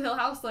Haunting of Hill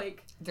House,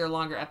 like, They're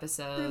longer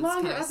episodes. They're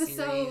longer kind of episodes.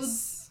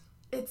 series.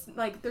 it's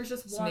like, there's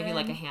just So one. maybe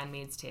like a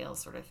Handmaid's Tale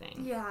sort of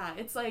thing. Yeah,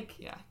 it's like,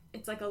 Yeah.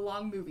 it's like a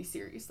long movie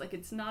series. Like,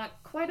 it's not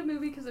quite a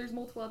movie because there's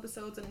multiple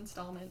episodes and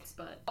installments,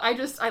 but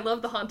I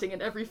love The Haunting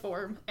in every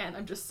form, and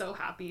I'm just so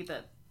happy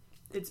that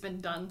it's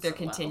been done They're so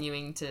well.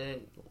 continuing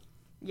to,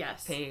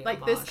 Yes. pay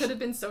Like, this homage. could have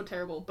been so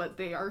terrible, but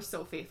they are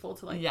so faithful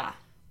to, like, yeah.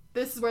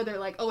 this is where they're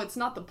like, oh, it's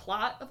not the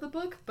plot of the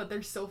book, but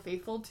they're so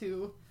faithful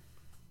to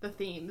the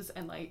themes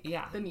and, like,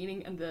 Yeah. the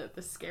meaning and the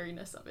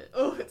scariness of it.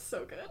 Oh, it's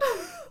so good.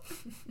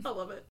 I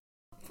love it.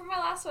 For my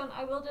last one,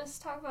 I will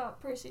just talk about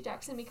Percy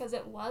Jackson because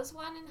it was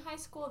one in high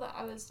school that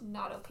I was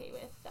not okay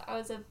with. I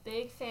was a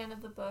big fan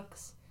of the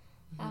books,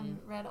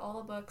 read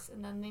all the books,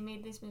 and then they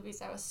made these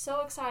movies. I was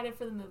so excited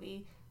for the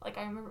movie. Like,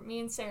 I remember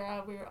me and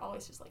Sarah, we were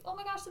always just like, oh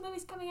my gosh, the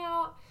movie's coming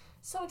out.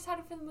 So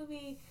excited for the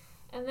movie.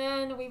 And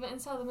then we went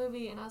and saw the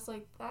movie, and I was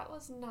like, that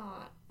was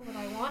not what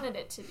I wanted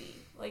it to be.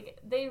 Like,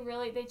 they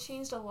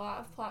changed a lot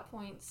of plot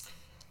points.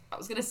 I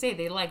was gonna say,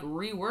 they, like,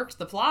 reworked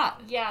the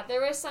plot. Yeah,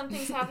 there were some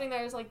things happening that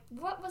I was like,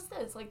 what was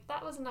this? Like,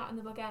 that was not in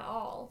the book at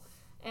all.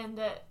 And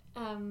that,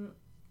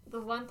 the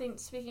one thing,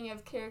 speaking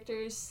of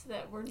characters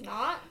that were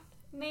not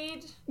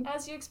made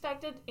as you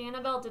expected,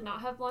 Annabelle did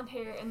not have blonde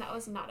hair, and that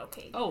was not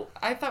okay. Oh,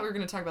 I thought we were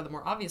gonna talk about the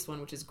more obvious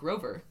one, which is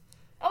Grover.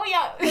 Oh,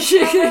 yeah,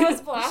 Grover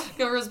was black.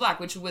 Grover was black,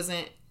 which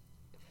wasn't...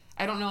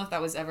 I don't know if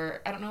that was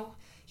ever... I don't know.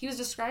 He was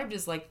described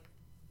as, like,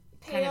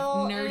 kind Pale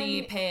of nerdy,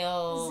 and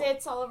pale...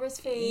 Zits all over his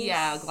face.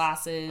 Yeah,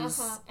 glasses.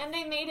 Uh-huh. And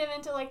they made him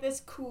into, like,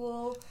 this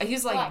cool... He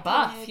was, like, black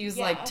buff. kid, He was,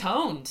 yeah. like,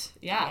 toned.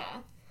 Yeah.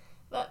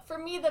 But for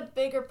me, the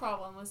bigger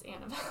problem was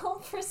Annabelle,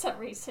 for some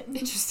reason.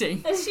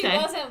 Interesting. That she Okay.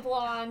 wasn't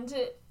blonde,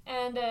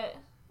 and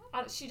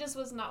she just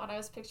was not what I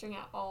was picturing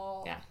at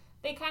all. Yeah.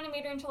 They kind of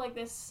made her into, like,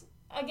 this,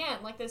 again,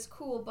 like, this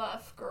cool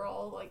buff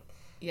girl, like,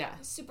 Yeah.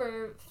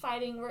 super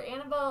fighting, where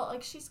Annabelle,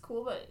 like, she's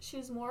cool, but she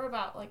was more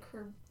about, like,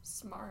 her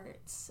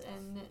smarts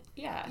and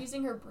Yeah.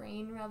 using her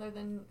brain rather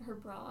than her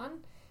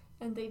brawn,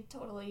 and they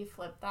totally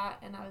flipped that,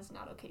 and I was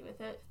not okay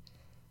with it.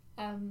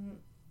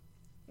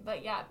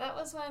 But yeah, that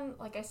was when,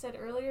 like I said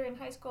earlier, in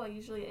high school I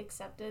usually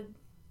accepted,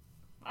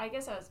 I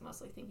guess I was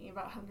mostly thinking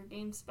about Hunger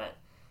Games, but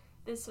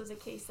this was a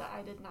case that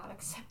I did not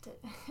accept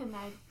it, and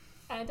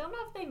I don't know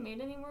if they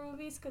made any more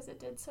movies because it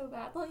did so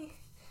badly,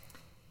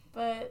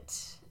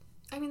 but...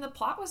 I mean, the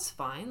plot was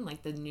fine,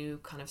 like, the new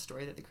kind of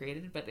story that they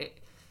created, but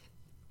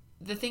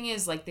the thing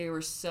is, like, they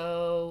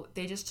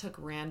just took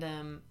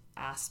random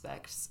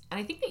aspects, and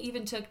I think they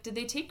even did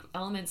they take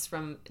elements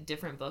from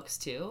different books,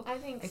 too? I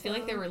think I feel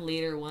like there were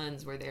later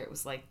ones where it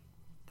was like,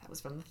 that was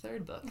from the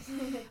third book.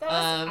 that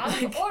was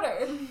out of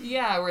order.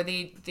 Yeah, where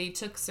they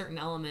took certain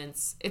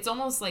elements. It's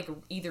almost like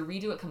either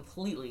redo it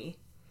completely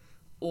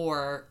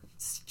or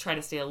try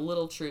to stay a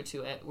little true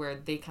to it, where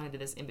they kind of did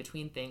this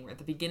in-between thing where at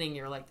the beginning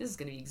you're like, this is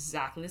going to be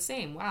exactly the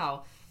same.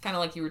 Wow. Kind of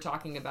like you were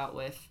talking about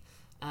with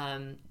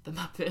the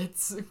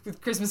Muppets,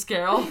 with Christmas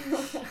Carol,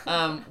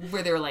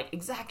 where there were like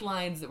exact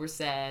lines that were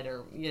said,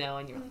 or, you know,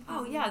 and you're like,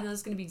 oh yeah, no,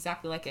 it's going to be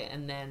exactly like it.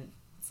 And then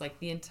it's like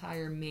the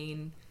entire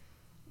main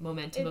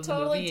momentum of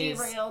totally the movie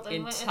derailed is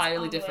and went its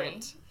entirely own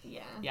different. way.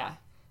 Yeah. Yeah.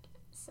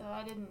 So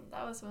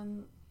that was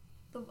when,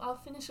 I'll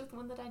finish with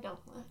one that I don't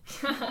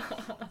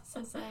like.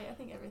 Since I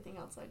think everything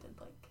else I did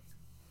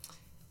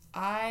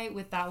like.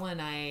 With that one,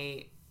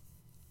 I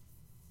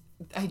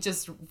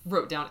just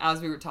wrote down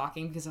as we were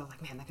talking, because I was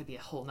like, man, that could be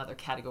a whole nother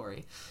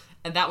category.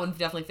 And that one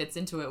definitely fits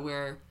into it,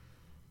 where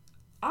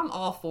I'm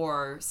all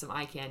for some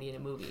eye candy in a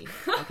movie.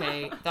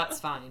 Okay, that's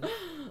fine.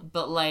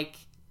 But, like,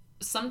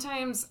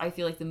 sometimes I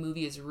feel like the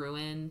movie is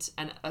ruined,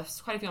 and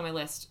quite a few on my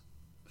list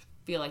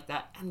feel like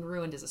that, and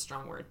ruined is a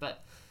strong word,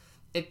 but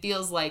it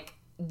feels like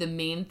the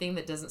main thing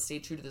that doesn't stay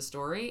true to the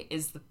story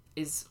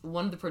is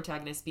one of the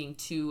protagonists being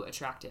too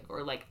attractive,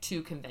 or, like,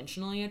 too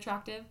conventionally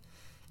attractive.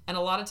 And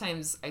a lot of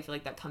times I feel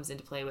like that comes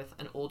into play with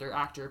an older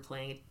actor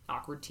playing an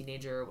awkward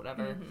teenager or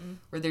whatever,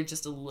 where they're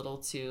just a little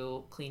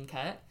too clean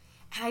cut.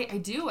 And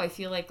I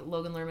feel like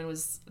Logan Lerman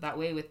was that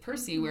way with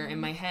Percy, where in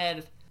my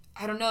head,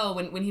 I don't know,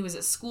 when he was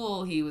at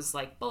school, he was,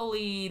 like,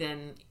 bullied,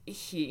 and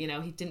he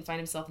didn't find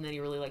himself, and then he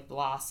really, like,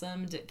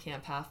 blossomed at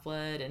Camp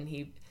Half-Blood, and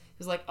he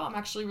was like, oh, I'm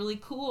actually really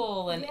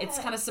cool, and it's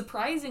kind of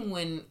surprising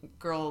when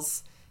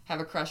girls have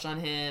a crush on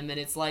him, and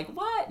it's like,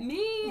 what,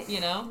 me?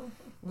 You know?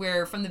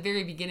 Where from the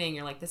very beginning,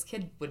 you're like, this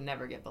kid would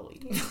never get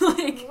bullied.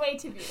 Like, Way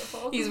too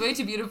beautiful. He's way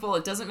too beautiful.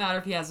 It doesn't matter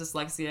if he has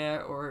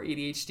dyslexia or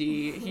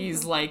ADHD.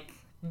 He's, like,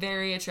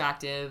 very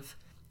attractive.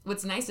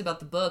 What's nice about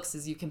the books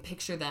is you can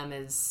picture them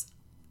as...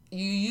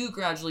 You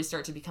gradually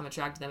start to become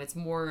attracted to them. It's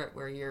more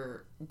where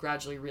you're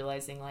gradually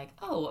realizing, like,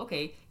 oh,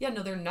 okay, yeah,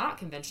 no, they're not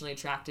conventionally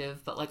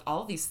attractive, but, like,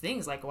 all these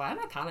things, like, why am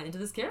I kind of into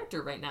this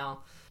character right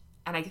now?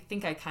 And I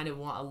think I kind of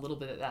want a little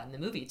bit of that in the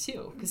movie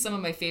too, because some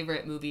of my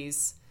favorite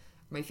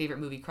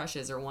movie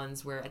crushes are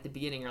ones where at the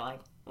beginning you're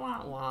like,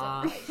 wah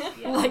wah,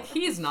 like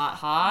he's not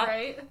hot,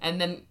 Right. and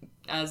then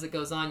as it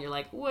goes on you're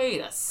like, wait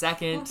a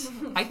second.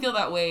 I feel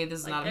that way. This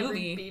is Like not a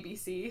every movie.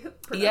 BBC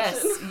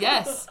production.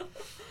 Yes.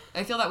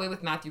 I feel that way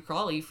with Matthew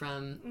Crawley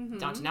from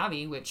Downton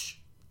Abbey, which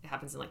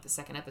happens in like the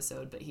second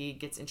episode, but he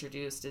gets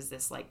introduced as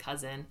this like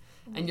cousin,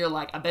 and you're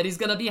like, I bet he's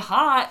gonna be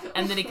hot,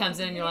 and then he comes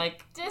in and you're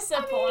like,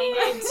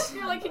 Disappointed.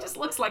 you're like, he just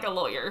looks like a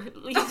lawyer.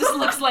 He just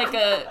looks like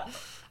a,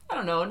 I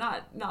don't know,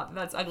 not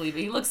that's ugly,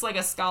 but he looks like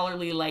a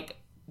scholarly like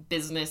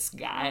business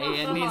guy,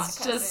 and The he's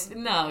hot just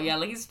cousin.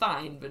 like he's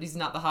fine, but he's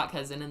not the hot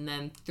cousin. And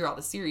then throughout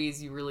the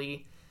series, you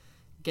really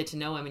get to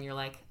know him, and you're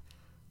like,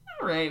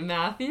 all right,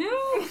 Matthew,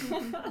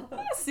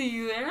 I see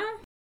you there.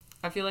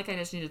 I feel like I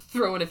just need to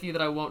throw in a few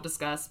that I won't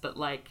discuss, but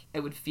like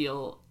it would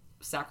feel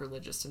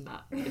sacrilegious to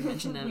not even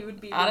mention them. You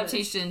would be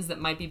Adaptations that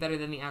might be better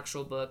than the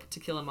actual book: To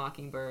Kill a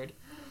Mockingbird.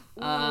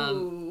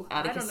 Ooh, I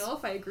Atticus- don't know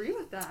if I agree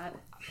with that.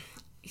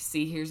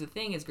 See, here's the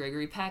thing: is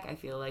Gregory Peck, I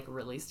feel like,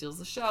 really steals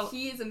the show.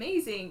 He is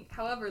amazing.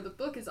 However, the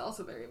book is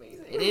also very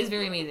amazing. It is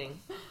very amazing.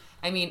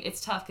 I mean, it's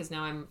tough because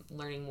now I'm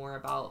learning more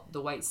about the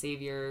white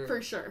savior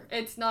For sure.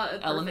 It's not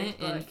a element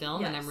perfect in book.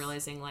 film, and I'm Yes.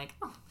 realizing like,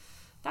 oh,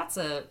 that's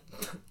a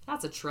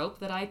trope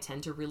that I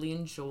tend to really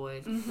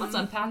enjoy. Let's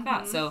unpack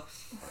that. So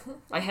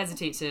I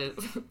hesitate to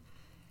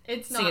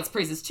It's sing not. its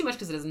praises too much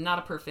because it is not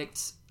a perfect.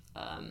 It's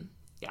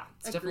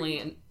Agreed.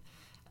 definitely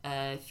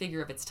a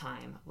figure of its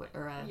time.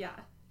 Or a, Yeah.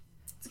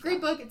 It's a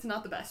great book. It's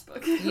not the best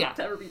book Yeah.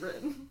 to ever be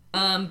written.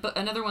 But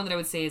another one that I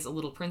would say is A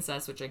Little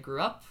Princess, which I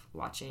grew up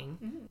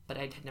watching, but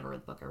I had never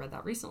read the book. I read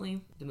that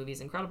recently. The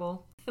movie's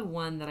incredible. The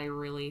one that I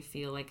really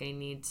feel like I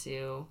need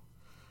to...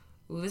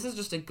 Ooh, this is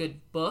just a good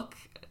book.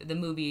 The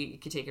movie, you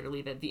could take it or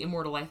leave it. The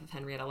Immortal Life of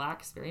Henrietta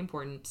Lacks, very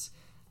important.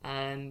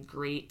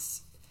 Great,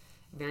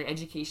 very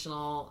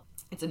educational.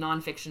 It's a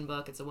nonfiction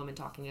book. It's a woman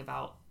talking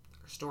about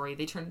her story.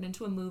 They turned it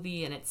into a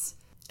movie, and it's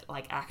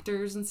like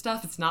actors and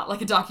stuff. It's not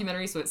like a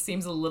documentary, so it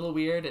seems a little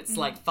weird. It's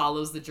like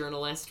follows the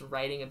journalist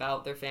writing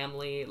about their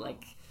family.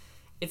 Like,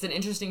 it's an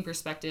interesting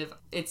perspective.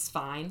 It's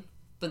fine,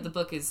 but the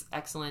book is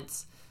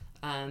excellent.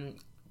 It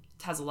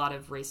has a lot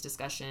of race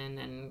discussion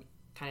and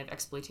kind of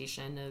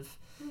exploitation of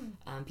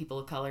people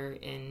of color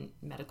in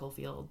medical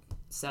field.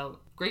 So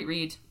great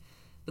read.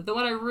 But the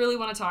one I really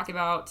want to talk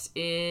about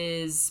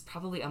is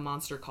probably A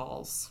Monster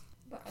Calls.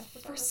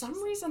 For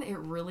some reason, it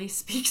really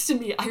speaks to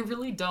me. I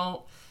really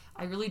don't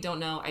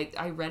know.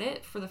 I read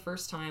it for the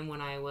first time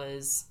when I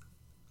was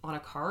on a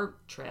car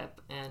trip,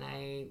 and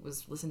I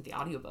was listening to the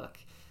audiobook,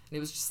 and it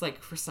was just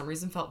like, for some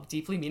reason, felt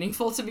deeply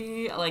meaningful to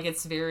me. Like,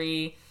 it's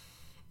very,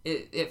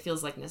 it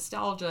feels like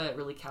nostalgia. It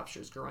really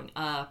captures growing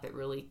up. It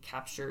really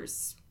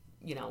captures,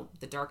 you know,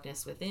 the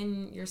darkness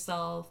within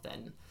yourself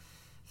and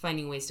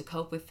finding ways to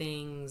cope with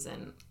things.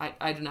 And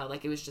I don't know,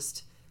 like, it was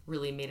just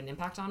really made an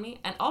impact on me.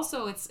 And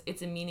also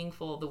it's a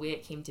meaningful, the way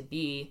it came to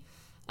be.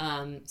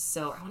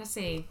 So I want to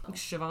say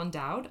Siobhan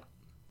Dowd.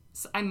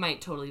 So I might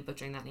totally be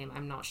butchering that name.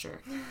 I'm not sure.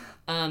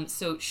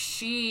 So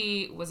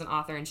she was an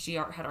author, and she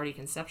had already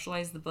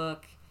conceptualized the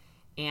book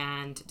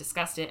and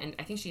discussed it. And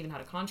I think she even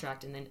had a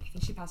contract. And then I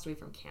think she passed away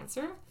from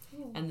cancer.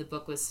 And the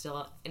book was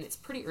still in its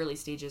pretty early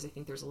stages. I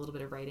think there's a little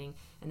bit of writing.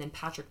 And then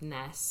Patrick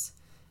Ness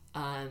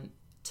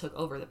took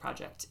over the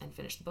project and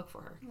finished the book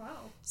for her. Wow.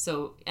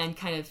 So, and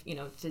kind of, you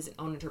know, to his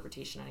own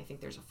interpretation. And I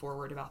think there's a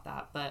foreword about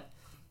that. But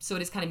so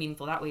it is kind of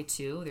meaningful that way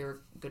too. They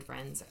were good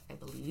friends, I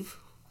believe.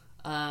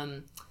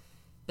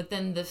 But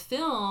then the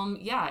film,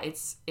 yeah,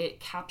 it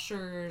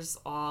captures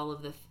all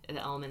of the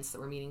elements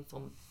that were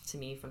meaningful to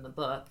me from the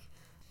book.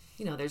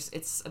 You know,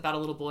 it's about a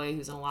little boy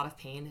who's in a lot of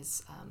pain.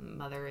 His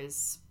mother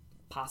is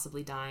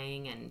possibly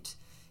dying, and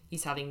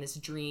he's having this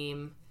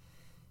dream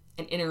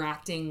and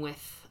interacting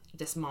with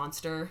this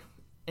monster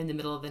in the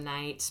middle of the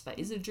night. But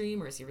is it a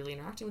dream, or is he really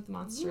interacting with the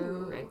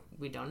monster?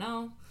 We don't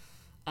know.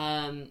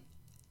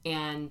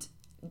 And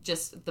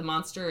just the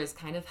monster is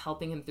kind of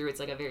helping him through. It's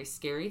like a very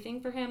scary thing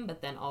for him,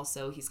 but then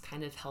also he's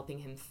kind of helping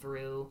him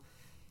through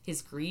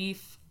his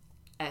grief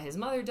at his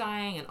mother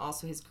dying, and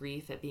also his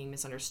grief at being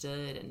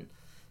misunderstood, and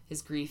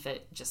his grief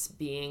at just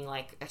being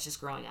like, at just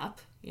growing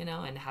up, you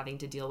know, and having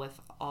to deal with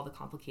all the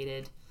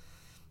complicated,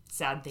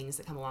 sad things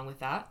that come along with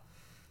that.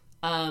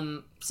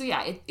 So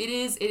yeah, it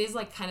is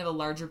like kind of a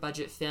larger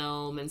budget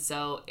film, and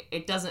so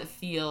it doesn't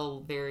feel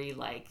very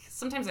like,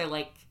 sometimes I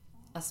like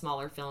a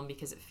smaller film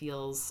because it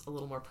feels a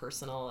little more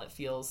personal.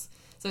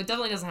 So it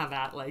definitely doesn't have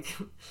that, like,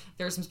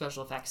 there are some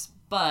special effects,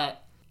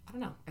 but I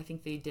don't know, I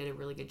think they did a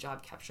really good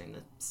job capturing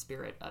the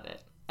spirit of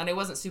it. And I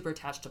wasn't super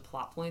attached to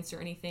plot points or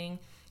anything,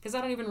 because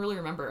I don't even really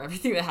remember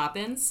everything that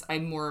happens. I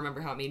more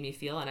remember how it made me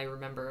feel, and I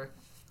remember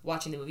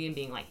watching the movie and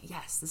being like,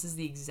 yes, this is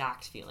the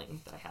exact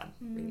feeling that I had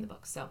reading the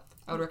book. So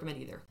I would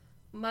recommend either.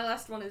 My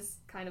last one is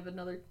kind of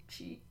another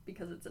cheat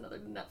because it's another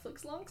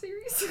Netflix long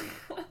series,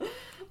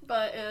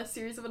 but a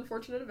series of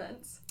unfortunate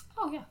events.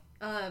 Oh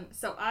yeah.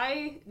 So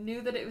I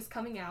knew that it was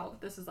coming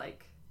out. This is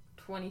like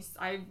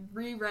I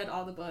reread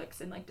all the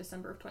books in like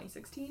December of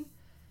 2016,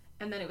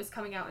 and then it was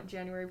coming out in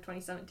January of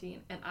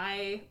 2017, and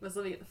I was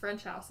living at the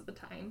French house at the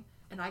time,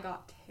 and I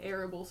got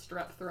terrible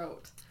strep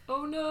throat.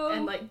 Oh no.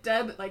 And like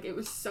Deb, like it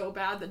was so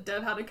bad that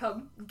Deb had to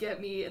come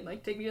get me and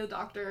like take me to the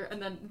doctor,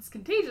 and then it's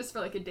contagious for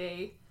like a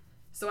day,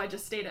 so I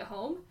just stayed at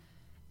home.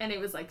 And it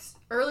was like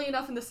early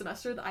enough in the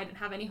semester that I didn't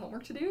have any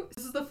homework to do.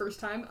 This is the first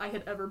time I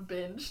had ever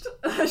binged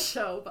a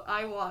show, but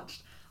I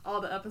watched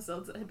all the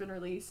episodes that had been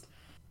released.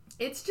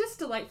 It's just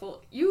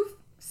delightful. You've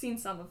seen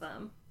some of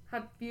them.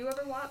 Have you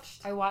ever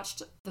watched? I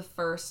watched the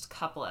first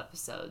couple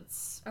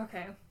episodes.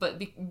 Okay.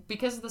 But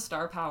because of the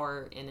star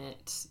power in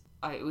it,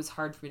 it was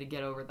hard for me to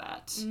get over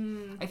that.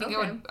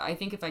 I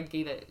think if I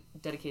gave it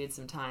dedicated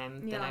some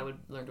time, then I would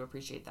learn to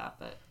appreciate that.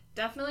 But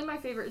definitely my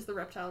favorite is The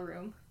Reptile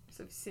Room.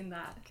 So if you've seen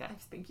that, okay. I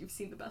think you've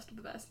seen the best of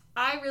the best.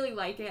 I really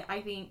like it.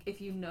 I think if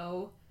you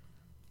know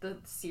the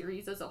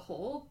series as a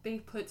whole, they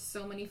put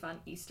so many fun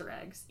Easter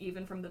eggs,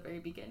 even from the very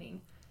beginning,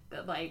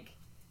 that like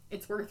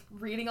it's worth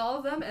reading all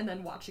of them and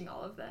then watching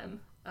all of them,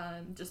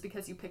 just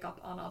because you pick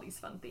up on all these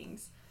fun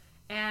things.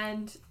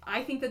 And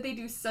I think that they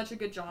do such a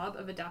good job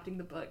of adapting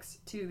the books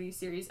to these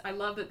series. I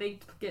love that they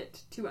get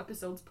 2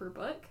 episodes per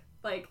book.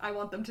 Like, I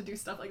want them to do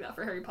stuff like that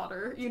for Harry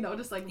Potter, you know,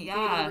 just like be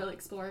able to really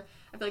explore.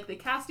 I feel like the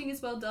casting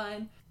is well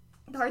done.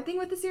 The hard thing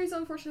with the series of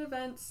unfortunate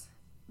events,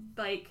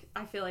 like,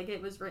 I feel like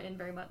it was written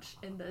very much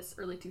in this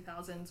early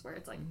 2000s where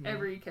it's like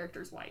every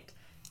character's white.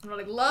 And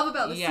what I love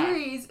about the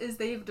series is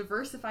they've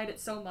diversified it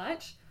so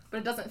much, but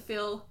it doesn't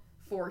feel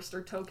forced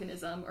or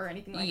tokenism or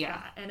anything like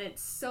that. And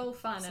it's so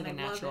fun, it's and like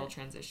I love it. a natural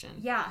transition.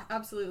 Yeah,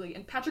 absolutely.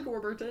 And Patrick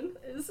Warburton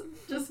is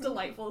just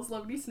delightful as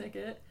Lovely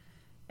Snicket.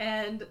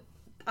 And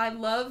I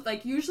love,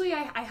 like, usually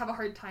I have a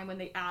hard time when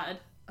they add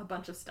a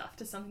bunch of stuff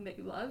to something that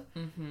you love.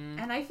 Mm-hmm.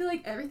 And I feel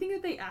like everything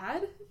that they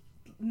add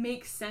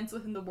makes sense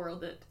within the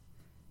world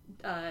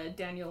that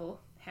Daniel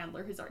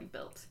Handler has already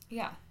built.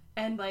 Yeah.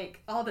 And,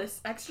 like, all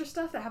this extra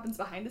stuff that happens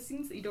behind the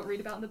scenes that you don't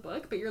read about in the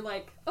book, but you're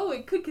like, oh,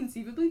 it could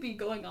conceivably be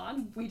going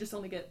on. We just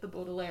only get the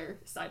Baudelaire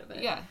side of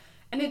it. Yeah.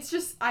 And it's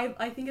just,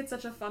 I think it's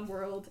such a fun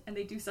world, and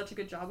they do such a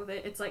good job of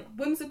it. It's, like,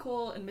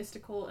 whimsical and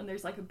mystical, and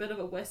there's, like, a bit of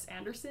a Wes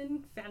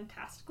Anderson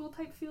fantastical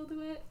type feel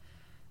to it.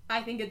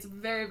 I think it's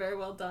very, very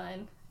well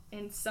done.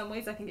 In some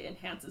ways, I think it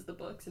enhances the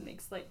books and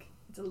makes, like,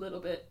 it's a little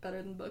bit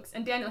better than books.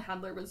 And Daniel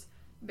Handler was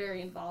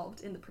very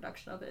involved in the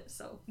production of it,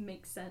 so it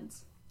makes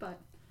sense. But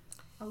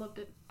I loved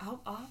it.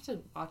 I'll have to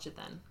watch it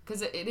then,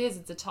 because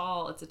it's a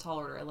tall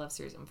order. I love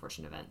series of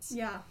unfortunate events.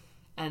 Yeah.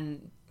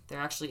 And there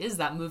actually is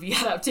that movie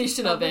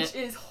adaptation of it, which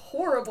is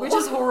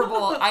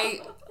horrible.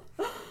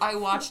 I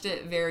watched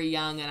it very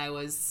young, and it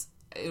was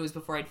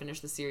before I'd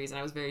finished the series, and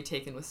I was very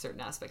taken with certain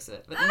aspects of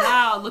it. But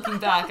now, looking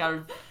back, I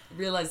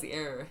realize the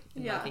error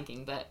in my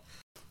thinking. But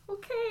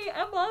okay,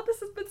 Emma,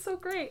 this has been so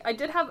great. I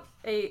did have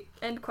a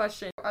end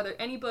question. Are there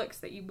any books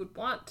that you would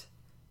want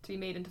to be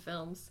made into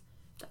films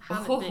that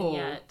haven't been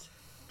yet?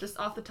 Just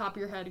off the top of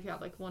your head, if you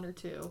have like 1 or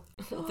 2.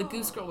 The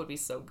Goose Girl would be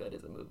so good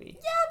as a movie.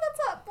 Yeah,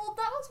 that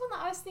was one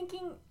that I was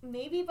thinking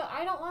maybe, but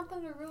I don't want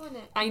them to ruin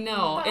it. I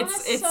know.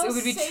 It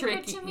would be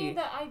tricky to me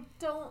that I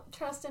don't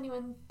trust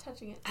anyone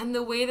touching it. And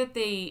the way that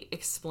they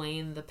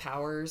explain the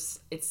powers,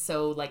 it's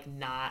so like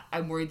not.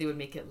 I'm worried they would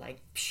make it like,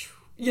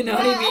 you know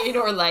what I mean,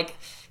 or like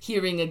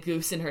hearing a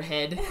goose in her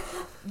head,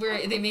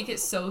 where they make it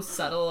so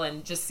subtle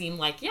and just seem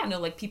like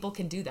like people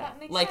can do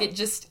that. Like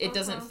sense. It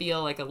doesn't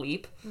feel like a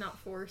leap. Not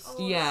forced.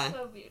 Oh, it's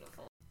so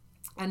beautiful.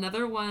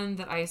 Another one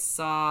that I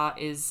saw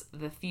is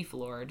The Thief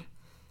Lord,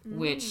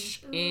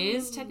 which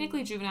is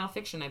technically juvenile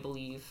fiction, I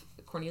believe.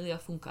 Cornelia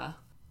Funke.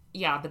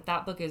 Yeah, but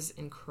that book is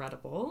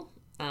incredible.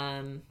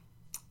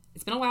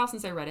 It's been a while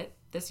since I read it.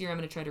 This year I'm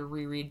going to try to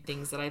reread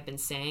things that I've been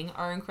saying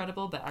are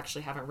incredible, but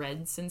actually haven't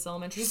read since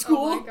elementary school.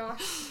 Oh my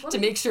gosh. To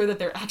make sure that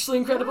they're actually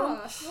incredible.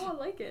 Yeah, no, I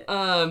like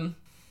it.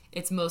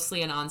 It's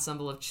mostly an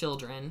ensemble of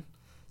children,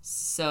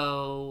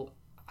 so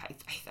I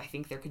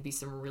think there could be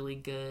some really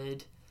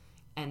good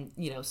and,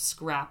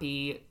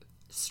 scrappy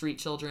street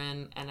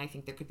children, and I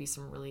think there could be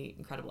some really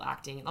incredible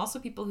acting, and also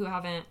people who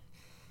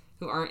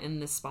aren't in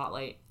the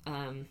spotlight.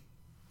 And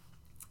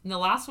the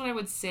last one I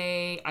would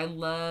say I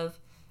love,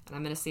 and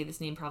I'm going to say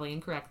this name probably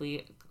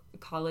incorrectly,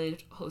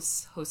 Khaled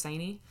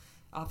Hosseini,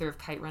 author of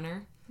Kite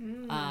Runner,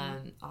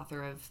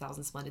 author of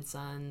Thousand Splendid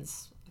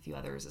Suns, a few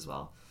others as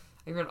well.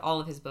 I read all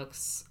of his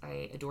books.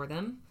 I adore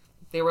them.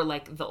 They were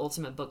like the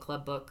ultimate book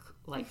club book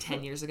like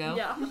 10 years ago.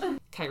 Yeah.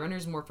 Kite Runner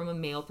is more from a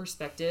male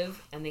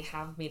perspective, and they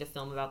have made a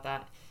film about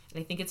that.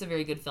 And I think it's a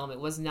very good film. It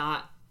was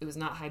not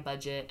high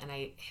budget, and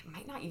it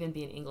might not even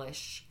be in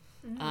English.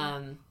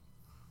 Mm-hmm.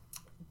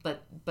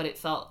 But it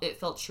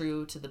felt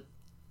true to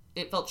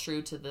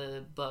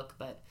the book,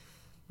 but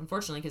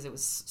unfortunately, because it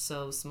was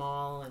so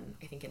small, and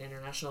I think an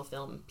international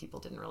film, people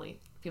don't really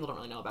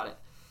know about it.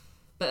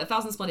 But A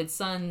Thousand Splendid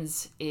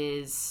Suns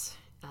is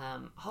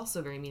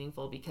also very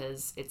meaningful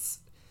because it's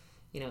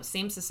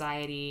same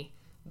society,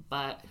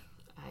 but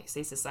I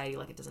say society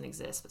like it doesn't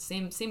exist, but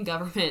same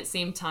government,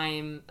 same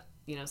time,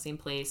 same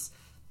place,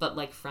 but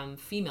like from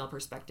female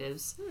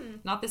perspectives.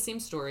 Not the same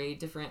story,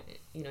 different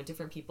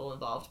people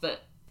involved,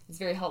 but it's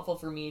very helpful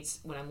for me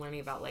when I'm learning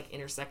about like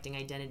intersecting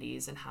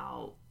identities and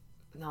how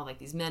like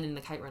these men in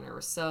the Kite Runner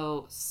were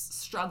so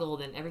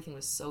struggled and everything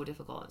was so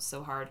difficult and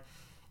so hard.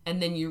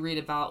 And then you read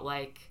about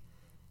like,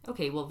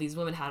 okay, well, these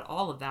women had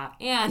all of that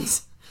and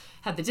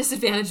had the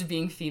disadvantage of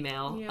being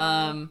female.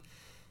 Yeah.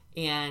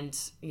 And,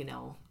 you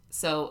know,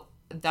 so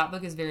that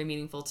book is very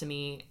meaningful to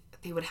me.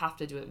 They would have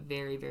to do it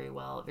very, very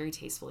well, very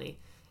tastefully.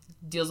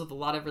 Deals with a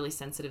lot of really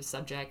sensitive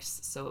subjects,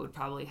 so it would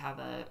probably have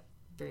a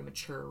very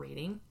mature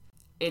rating.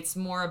 It's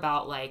more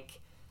about, like,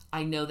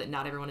 I know that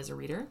not everyone is a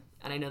reader,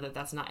 and I know that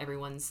that's not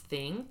everyone's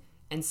thing.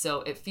 And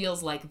so it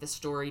feels like the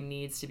story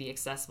needs to be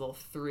accessible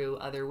through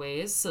other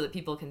ways so that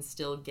people can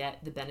still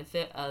get the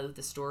benefit of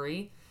the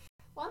story.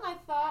 One I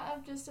thought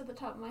of just at the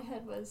top of my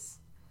head was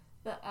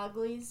the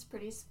Uglies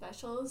Pretty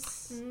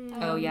Specials.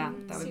 Oh, yeah,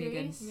 that would be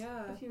good. Series,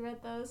 Yeah. if you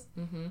read those.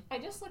 Mm-hmm. I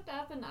just looked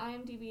up in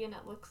IMDb and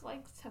it looks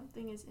like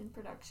something is in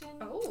production.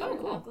 Oh, for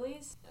cool.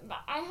 Uglies. But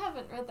I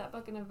haven't read that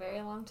book in a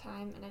very long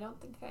time, and I don't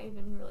think I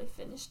even really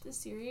finished the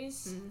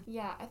series.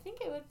 Yeah, I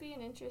think it would be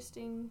an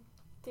interesting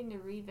thing to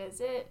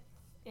revisit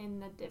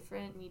in a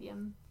different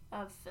medium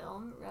of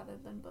film rather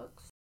than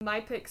books.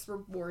 My picks were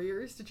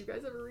Warriors. Did you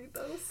guys ever read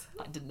those?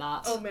 I did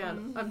not. Oh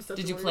man, I'm such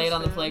Did a you play it Warriors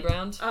on the fan.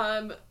 playground?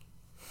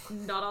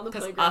 Not on the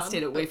Because playground. I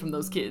stayed away from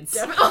those kids.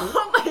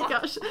 Oh my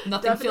gosh.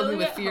 Nothing filled me Definitely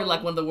with at fear home.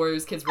 like one of the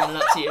Warriors kids running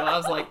up to you. I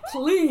was like,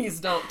 please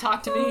don't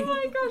talk to Oh me.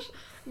 my gosh.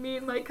 Me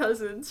and my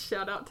cousins,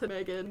 shout out to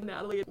Megan,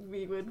 Natalie,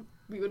 we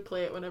would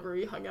play it whenever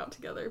we hung out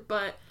together.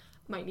 But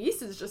my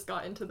nieces just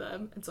got into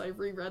them, and so I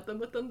reread them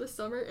with them this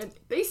summer, and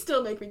they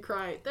still make me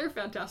cry. They're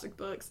fantastic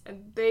books,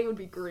 and they would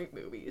be great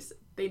movies.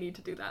 They need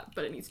to do that,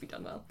 but it needs to be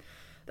done well.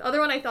 The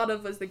other one I thought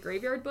of was The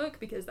Graveyard Book,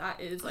 because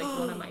that is like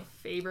one of my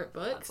favorite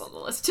books. That's on the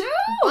list too.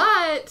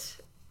 But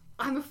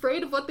I'm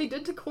afraid of what they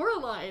did to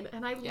Coraline,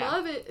 and I Yeah.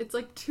 love it. It's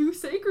like too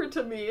sacred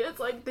to me. It's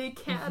like they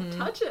can't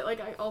touch it.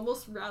 Like I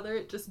almost rather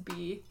it just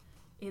be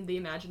in the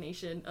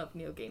imagination of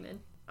Neil Gaiman.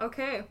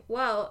 Okay,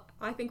 well,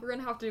 I think we're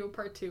gonna have to do a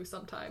part 2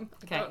 sometime.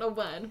 Okay. I don't know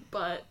when,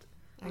 but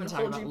I I'm can gonna talk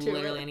hold about you to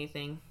literally it.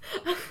 anything.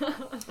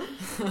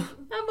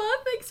 Emma,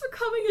 thanks for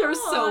coming You're on.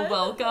 so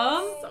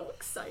welcome. So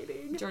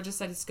exciting. Georgia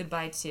said it's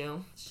goodbye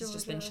too. She's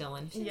just been Georgia.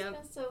 chilling. She's Yep.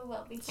 been so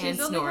well behaved. And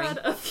She's only snoring. had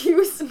a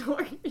few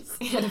snores.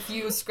 And a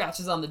few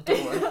scratches on the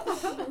door.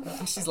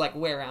 She's like,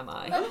 where am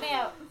I? Let me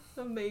out.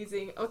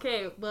 Amazing.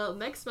 Okay, well,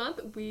 next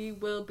month we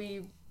will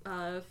be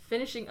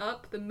finishing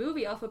up the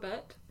movie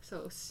alphabet,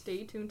 so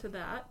stay tuned to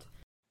that.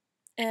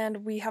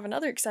 And we have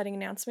another exciting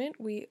announcement.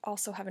 We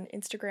also have an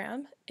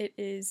Instagram. It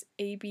is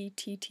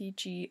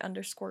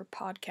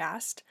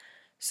ABTTG_podcast.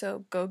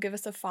 So go give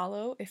us a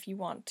follow if you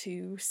want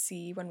to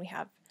see when we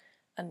have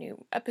a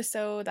new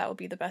episode. That will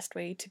be the best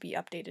way to be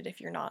updated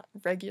if you're not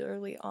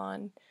regularly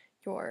on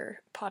your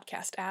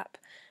podcast app.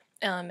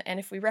 And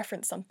if we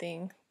reference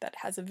something that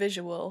has a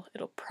visual,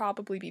 it'll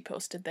probably be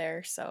posted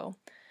there. So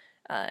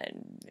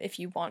if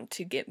you want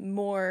to get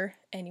more,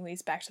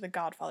 anyways, back to the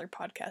Godfather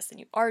podcast than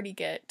you already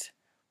get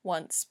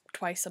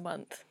twice a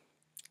month,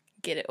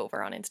 get it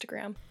over on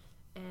Instagram.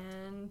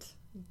 And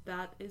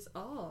that is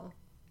all.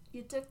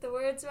 You took the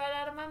words right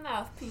out of my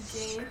mouth,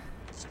 PJ.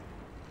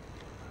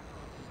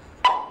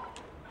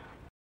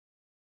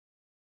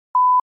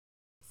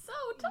 So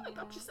tell me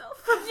about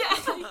yourself. Yeah,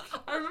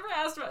 I remember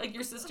I asked about like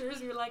your sisters,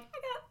 and you were like, I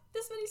got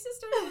this many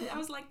sisters. And I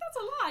was like, that's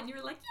a lot. And you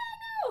were like,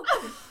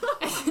 yeah,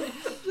 I know.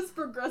 Just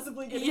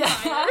progressively getting Yeah,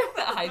 higher.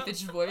 that high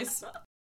pitched voice.